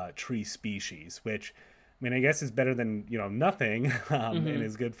tree species, which, I mean, I guess is better than, nothing and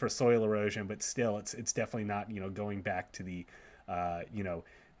is good for soil erosion, but still it's definitely not, going back to the,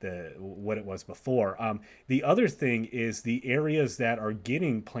 what it was before. The other thing is the areas that are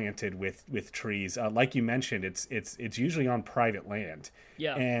getting planted with trees, like you mentioned, it's usually on private land.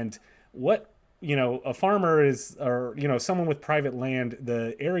 Yeah. And what a farmer is, or someone with private land,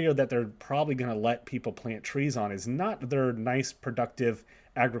 the area that they're probably going to let people plant trees on is not their nice, productive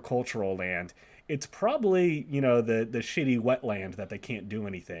agricultural land. It's probably the shitty wetland that they can't do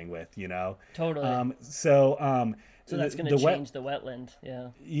anything with. Totally. So that's going to change the wetland,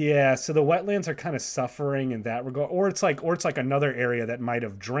 Yeah, so the wetlands are kind of suffering in that regard, or it's like another area that might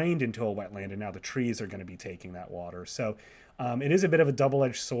have drained into a wetland, and now the trees are going to be taking that water. So it is a bit of a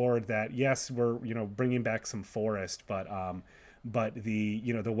double-edged sword that, yes, we're bringing back some forest, but the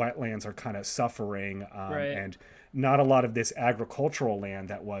the wetlands are kind of suffering, not a lot of this agricultural land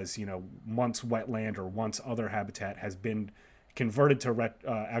that was, once wetland or once other habitat has been converted to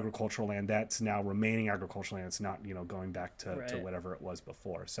agricultural land that's now remaining agricultural land. It's not, going back to whatever it was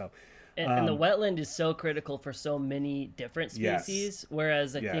before. So, and the wetland is so critical for so many different species.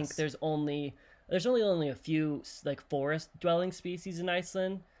 Whereas I think there's only a few like forest dwelling species in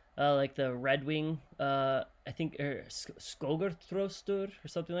Iceland, like the redwing, I think Skógarþröstur or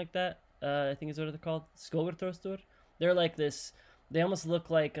something like that. I think is what they're called. Skógarþröstur. They're like this. They almost look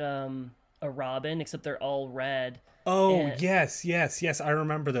like a robin, except they're all red. Oh, yes. I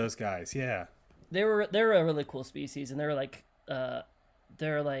remember those guys. Yeah. They're a really cool species, and they're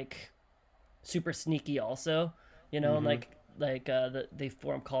like super sneaky also, and they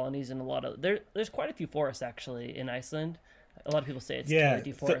form colonies in a lot of there's quite a few forests actually in Iceland. A lot of people say it's totally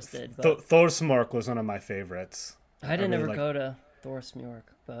deforested. But Thorsmork was one of my favorites. I didn't ever go to Thorsmork,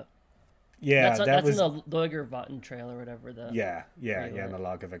 but yeah, that's in the Laugarvatn Trail or whatever. In the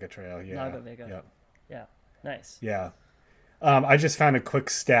Laugavega Trail. Yeah, Laugavega. Yep. Yeah, nice. Yeah, I just found a quick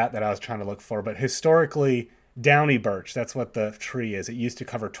stat that I was trying to look for, but historically, downy birch, that's what the tree is. It used to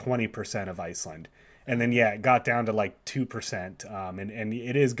cover 20% of Iceland, and then it got down to like 2%, and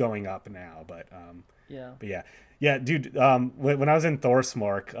it is going up now. But yeah, dude. When I was in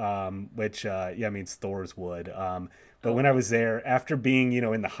Thorsmork, which means Thor's wood. But when I was there, after being,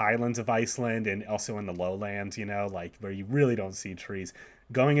 in the highlands of Iceland and also in the lowlands, like where you really don't see trees,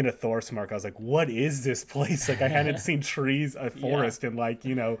 going into Thorsmork, I was like, what is this place? Like I hadn't seen a forest in like,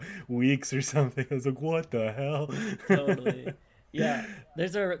 weeks or something. I was like, what the hell? Totally. Yeah.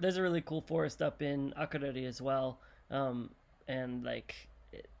 There's a really cool forest up in Akureyri as well. And like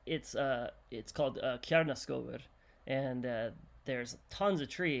it's called Kjarnaskógur, and there's tons of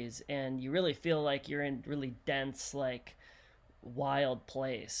trees, and you really feel like you're in really dense, like wild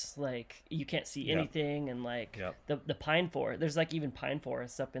place. Like you can't see anything, and like the pine forest. There's like even pine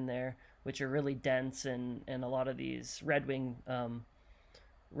forests up in there, which are really dense, and a lot of these redwing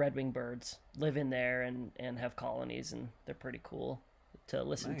birds live in there and have colonies, and they're pretty cool to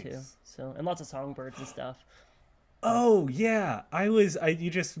listen to. So, and lots of songbirds and stuff. Oh yeah,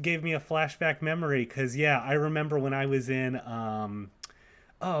 you just gave me a flashback memory, because I remember when I was in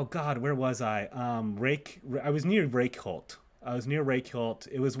oh god, where was I? I was near Reykholt.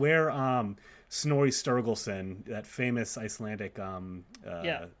 It was where Snorri Sturluson, that famous Icelandic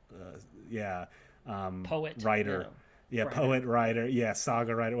poet writer. Poet, writer,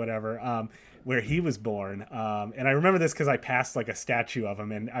 saga writer, whatever, where he was born. And I remember this because I passed like a statue of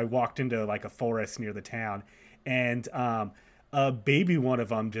him, and I walked into like a forest near the town, and a baby one of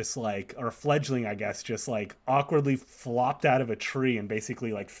them just like, or fledgling, I guess, just like awkwardly flopped out of a tree and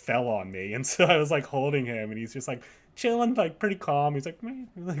basically like fell on me. And so I was like holding him, and he's just like chilling, like pretty calm. He's like, man,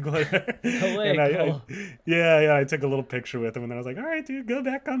 like whatever. Cool. I took a little picture with him, and then I was like, all right, dude, go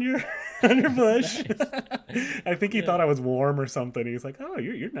back on your bush. I think he thought I was warm or something. He's like, oh,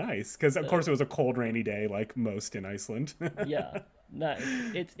 you're nice, because of course it was a cold, rainy day, like most in Iceland. Yeah, nice.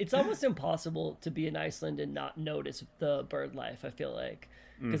 It's almost impossible to be in Iceland and not notice the bird life, I feel like,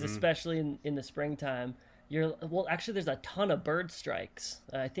 because especially in the springtime. Actually, there's a ton of bird strikes.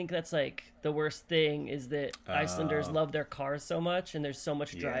 I think that's like the worst thing, is that Icelanders love their cars so much, and there's so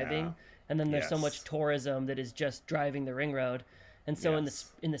much driving, and then there's so much tourism that is just driving the ring road, and so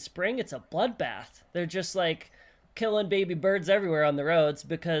in the spring it's a bloodbath. They're just like killing baby birds everywhere on the roads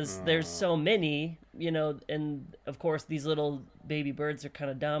because there's so many, and of course these little baby birds are kind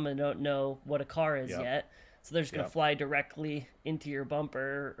of dumb and don't know what a car is yet, so they're just gonna fly directly into your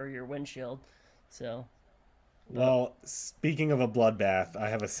bumper or your windshield. So. Well, speaking of a bloodbath, I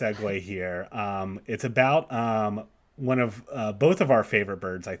have a segue here. It's about one of both of our favorite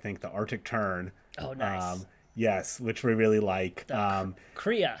birds, I think, the Arctic tern. Oh, nice. Yes, which we really like.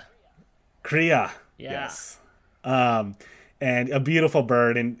 Kria. Yeah. Yes. And a beautiful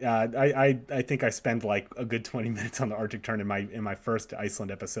bird. And I think I spent like a good 20 minutes on the Arctic tern in my first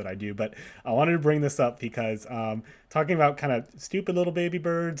Iceland episode I do. But I wanted to bring this up because talking about kind of stupid little baby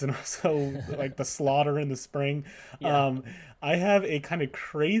birds and also like the slaughter in the spring. I have a kind of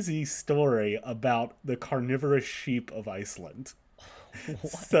crazy story about the carnivorous sheep of Iceland.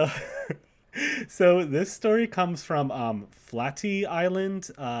 So this story comes from Flatey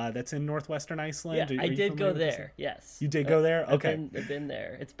Island, that's in northwestern Iceland. Yeah, I did go there. Yes, you did go there. Okay, I've been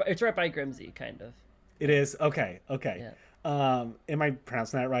there. It's right by Grimsey, kind of. It is. Okay. Yeah. Am I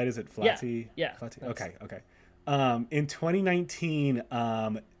pronouncing that right? Is it Flatey? Yeah. Flatey? Okay. In 2019,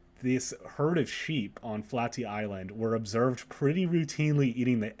 this herd of sheep on Flatty Island were observed pretty routinely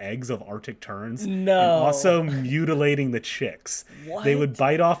eating the eggs of Arctic terns. No. And also mutilating the chicks. What? They would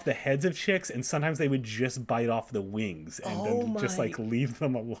bite off the heads of chicks, and sometimes they would just bite off the wings and then just my. like leave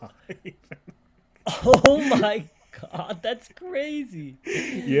them alive. Oh my God, that's crazy.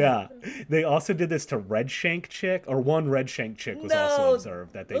 Yeah. They also did this to redshank chick, or one redshank chick was also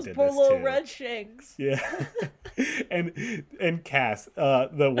observed that they those did poor this little too. redshanks. Yeah. and Cass,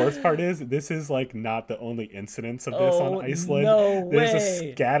 the worst part is this is like not the only incidence of this on Iceland. No There's way.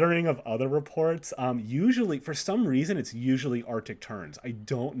 a scattering of other reports. Usually, for some reason, it's usually Arctic terns. I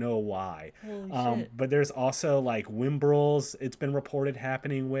don't know why. Holy shit. But there's also like whimbrels. It's been reported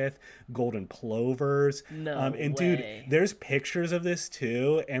happening with golden plovers. No and way. dude, there's pictures of this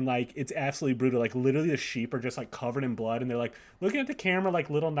too, and like it's absolutely brutal. Like literally, the sheep are just like covered in blood, and they're like looking at the camera like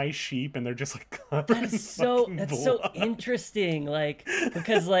little nice sheep, and they're just like covered in That's fucking so blood. interesting. Like,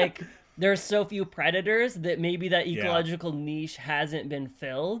 because like there's so few predators that maybe that ecological niche hasn't been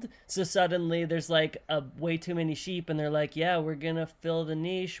filled. So suddenly there's like a way too many sheep, and they're like, yeah, we're gonna fill the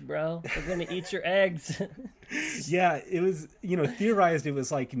niche, bro. We're gonna eat your eggs. Yeah, it was, theorized it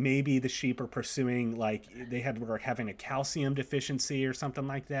was like maybe the sheep are pursuing, like were having a calcium deficiency or something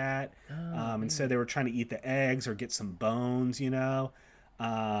like that. And so they were trying to eat the eggs or get some bones, Yeah.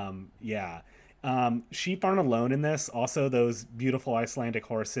 Sheep aren't alone in this. Also, those beautiful Icelandic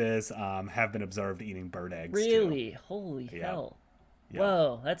horses have been observed eating bird eggs. Really? Too. Holy hell. Yeah.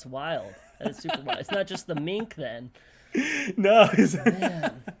 Whoa, that's wild. That is super wild. It's not just the mink then. No.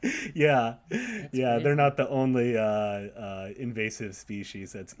 Man. Yeah. Crazy. They're not the only invasive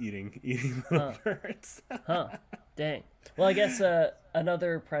species that's eating little birds. Huh. Dang. Well, I guess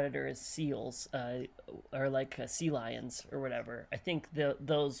another predator is seals, or like sea lions or whatever. I think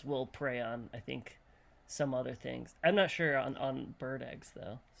those will prey on, I think, some other things. I'm not sure on bird eggs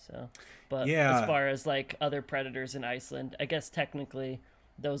though. So, but as far as like other predators in Iceland, I guess technically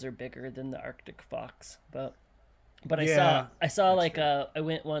those are bigger than the Arctic fox. But I saw like I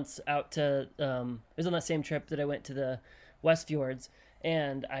went once out to it was on that same trip that I went to the West Fjords.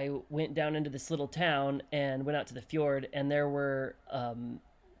 And I went down into this little town and went out to the fjord, and there were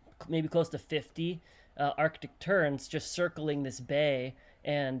maybe close to 50 Arctic terns just circling this bay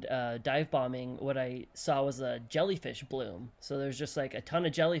and dive bombing. What I saw was a jellyfish bloom. So there's just like a ton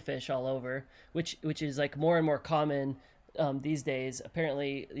of jellyfish all over, which is like more and more common these days.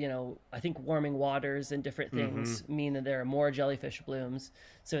 Apparently, I think warming waters and different things mean that there are more jellyfish blooms.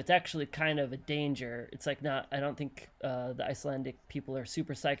 So it's actually kind of a danger. It's like I don't think the Icelandic people are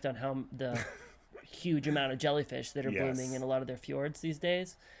super psyched on how the huge amount of jellyfish that are blooming in a lot of their fjords these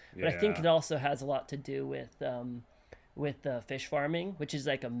days. But I think it also has a lot to do with fish farming, which is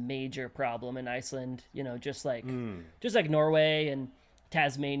like a major problem in Iceland, just like Norway and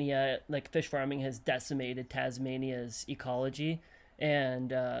Tasmania. Like fish farming has decimated Tasmania's ecology, and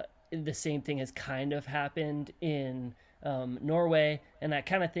the same thing has kind of happened in Norway, and I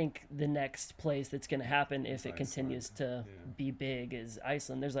kind of think the next place that's going to happen if it continues to be big is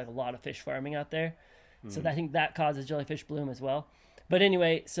Iceland. There's like a lot of fish farming out there, so I think that causes jellyfish bloom as well. But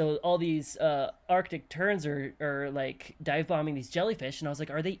anyway, so all these Arctic terns are like dive bombing these jellyfish, and I was like,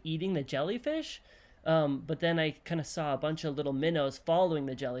 are they eating the jellyfish? But then I kind of saw a bunch of little minnows following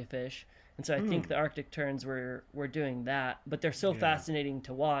the jellyfish, and so I think the Arctic terns were doing that. But they're so fascinating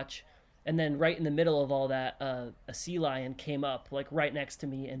to watch. And then right in the middle of all that, a sea lion came up like right next to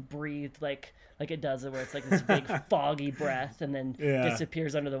me and breathed like it does, where it's like this big foggy breath, and then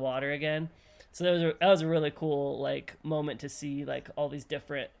disappears under the water again. So that was a really cool like moment to see like all these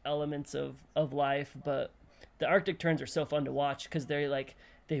different elements of life. But the Arctic terns are so fun to watch because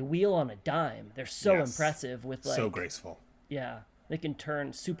they wheel on a dime. They're so impressive with like so graceful. Yeah, they can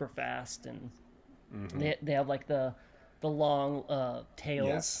turn super fast, and they have like the long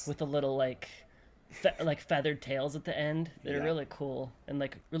tails with the little like feathered tails at the end that are really cool, and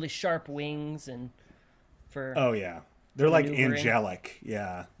like really sharp wings, and they're like maneuvering. angelic.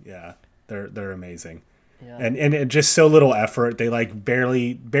 They're amazing. Yeah. And it just so little effort. They like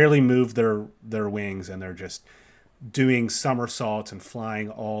barely move their wings, and they're just doing somersaults and flying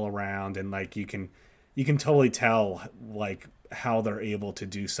all around, and like you can totally tell like how they're able to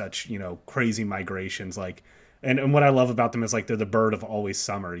do such crazy migrations. Like and what I love about them is like they're the bird of always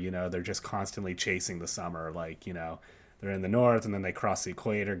summer. They're just constantly chasing the summer. Like they're in the north, and then they cross the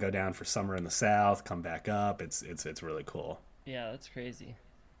equator, go down for summer in the south, come back up. It's really cool. Yeah, that's crazy.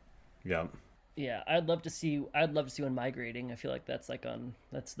 Yeah. Yeah, I'd love to see one migrating. I feel like that's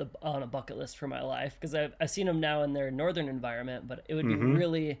on a bucket list for my life, because I've seen them now in their northern environment, but it would be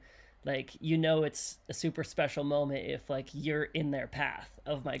really like, you know, it's a super special moment if like you're in their path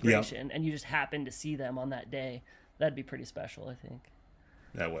of migration and you just happen to see them on that day. That'd be pretty special, I think.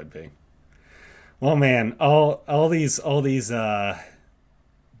 That would be. Well, man, all these birds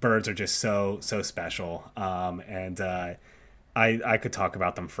are just so special, and I could talk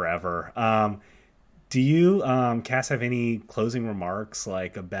about them forever. Do you, Cass, have any closing remarks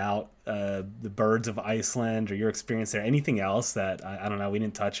like about the Birds of Iceland or your experience there? Anything else that I don't know we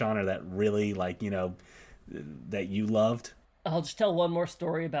didn't touch on or that really like that you loved? I'll just tell one more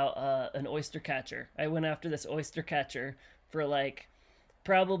story about an oyster catcher. I went after this oyster catcher for like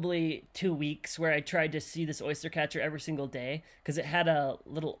probably 2 weeks, where I tried to see this oyster catcher every single day because it had a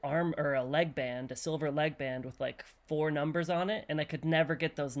little arm or a leg band, a silver leg band with like 4 numbers on it, and I could never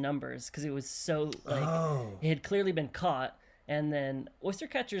get those numbers because it was so like it had clearly been caught. And then oyster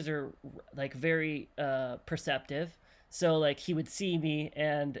catchers are like very perceptive, so like he would see me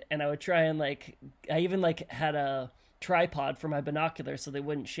and I would try and like I even like had a tripod for my binoculars so they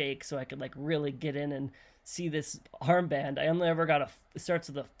wouldn't shake, so I could like really get in and see this armband. I only ever got it starts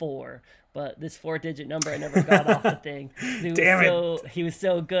with a 4, but this 4-digit number I never got off the thing. He was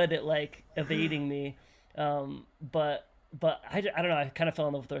so good at like evading me. But I don't know. I kind of fell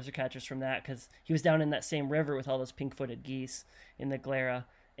in love with oyster catchers from that because he was down in that same river with all those pink-footed geese in the Glera,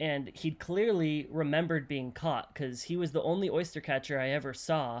 and he'd clearly remembered being caught because he was the only oyster catcher I ever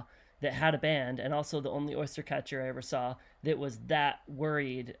saw that had a band, and also the only oyster catcher I ever saw that was that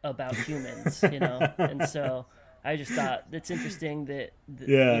worried about humans, And so I just thought it's interesting that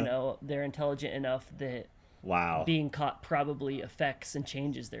they're intelligent enough that being caught probably affects and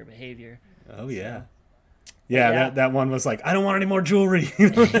changes their behavior. Oh yeah. So, yeah. That one was like, I don't want any more jewelry.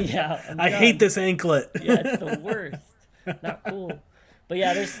 I hate this anklet. Yeah, it's the worst. Not cool. But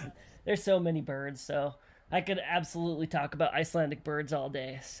yeah, there's so many birds, so I could absolutely talk about Icelandic birds all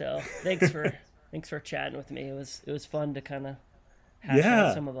day. So thanks for chatting with me. It was fun to kind of hash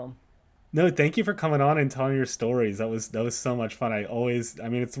out some of them. No, thank you for coming on and telling your stories. That was so much fun.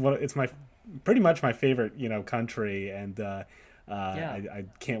 It's my pretty much my favorite country, and I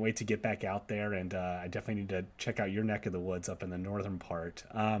can't wait to get back out there. And I definitely need to check out your neck of the woods up in the northern part.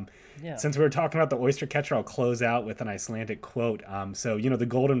 Since we were talking about the oyster catcher, I'll close out with an Icelandic quote. So the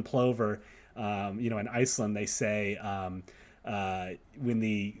golden plover. In Iceland, they say when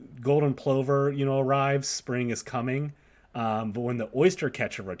the golden plover, arrives, spring is coming. But when the oyster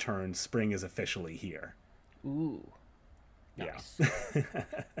catcher returns, spring is officially here. Ooh, nice.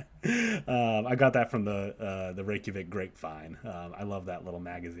 Yeah. I got that from the Reykjavik Grapevine. I love that little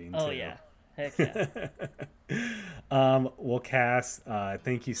magazine. Oh, too. Yeah. Heck yeah. Well, Cass,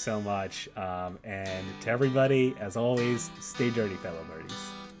 thank you so much. And to everybody, as always, stay dirty, fellow birdies.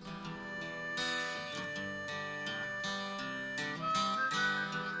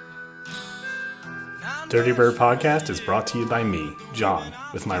 Dirty Bird Podcast is brought to you by me, John,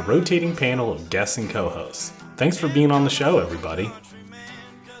 with my rotating panel of guests and co-hosts. Thanks for being on the show, everybody.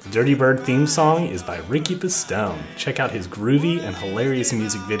 The Dirty Bird theme song is by Ricky Pistone. Check out his groovy and hilarious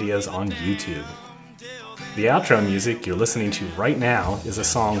music videos on YouTube. The outro music you're listening to right now is a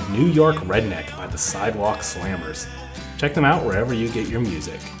song New York Redneck by the Sidewalk Slammers. Check them out wherever you get your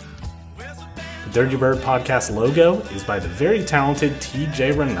music. The Dirty Bird Podcast logo is by the very talented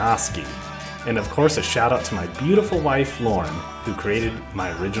TJ Ranoski. And of course, a shout out to my beautiful wife, Lauren, who created my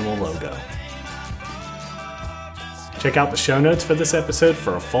original logo. Check out the show notes for this episode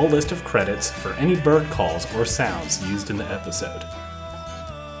for a full list of credits for any bird calls or sounds used in the episode.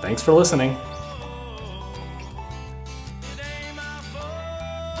 Thanks for listening.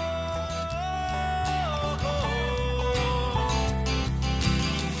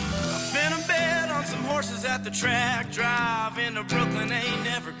 At the track, driving to Brooklyn, ain't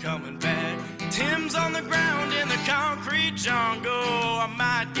never coming back. Tim's on the ground in the concrete jungle. I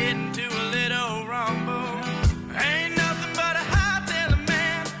might get into a little rumble.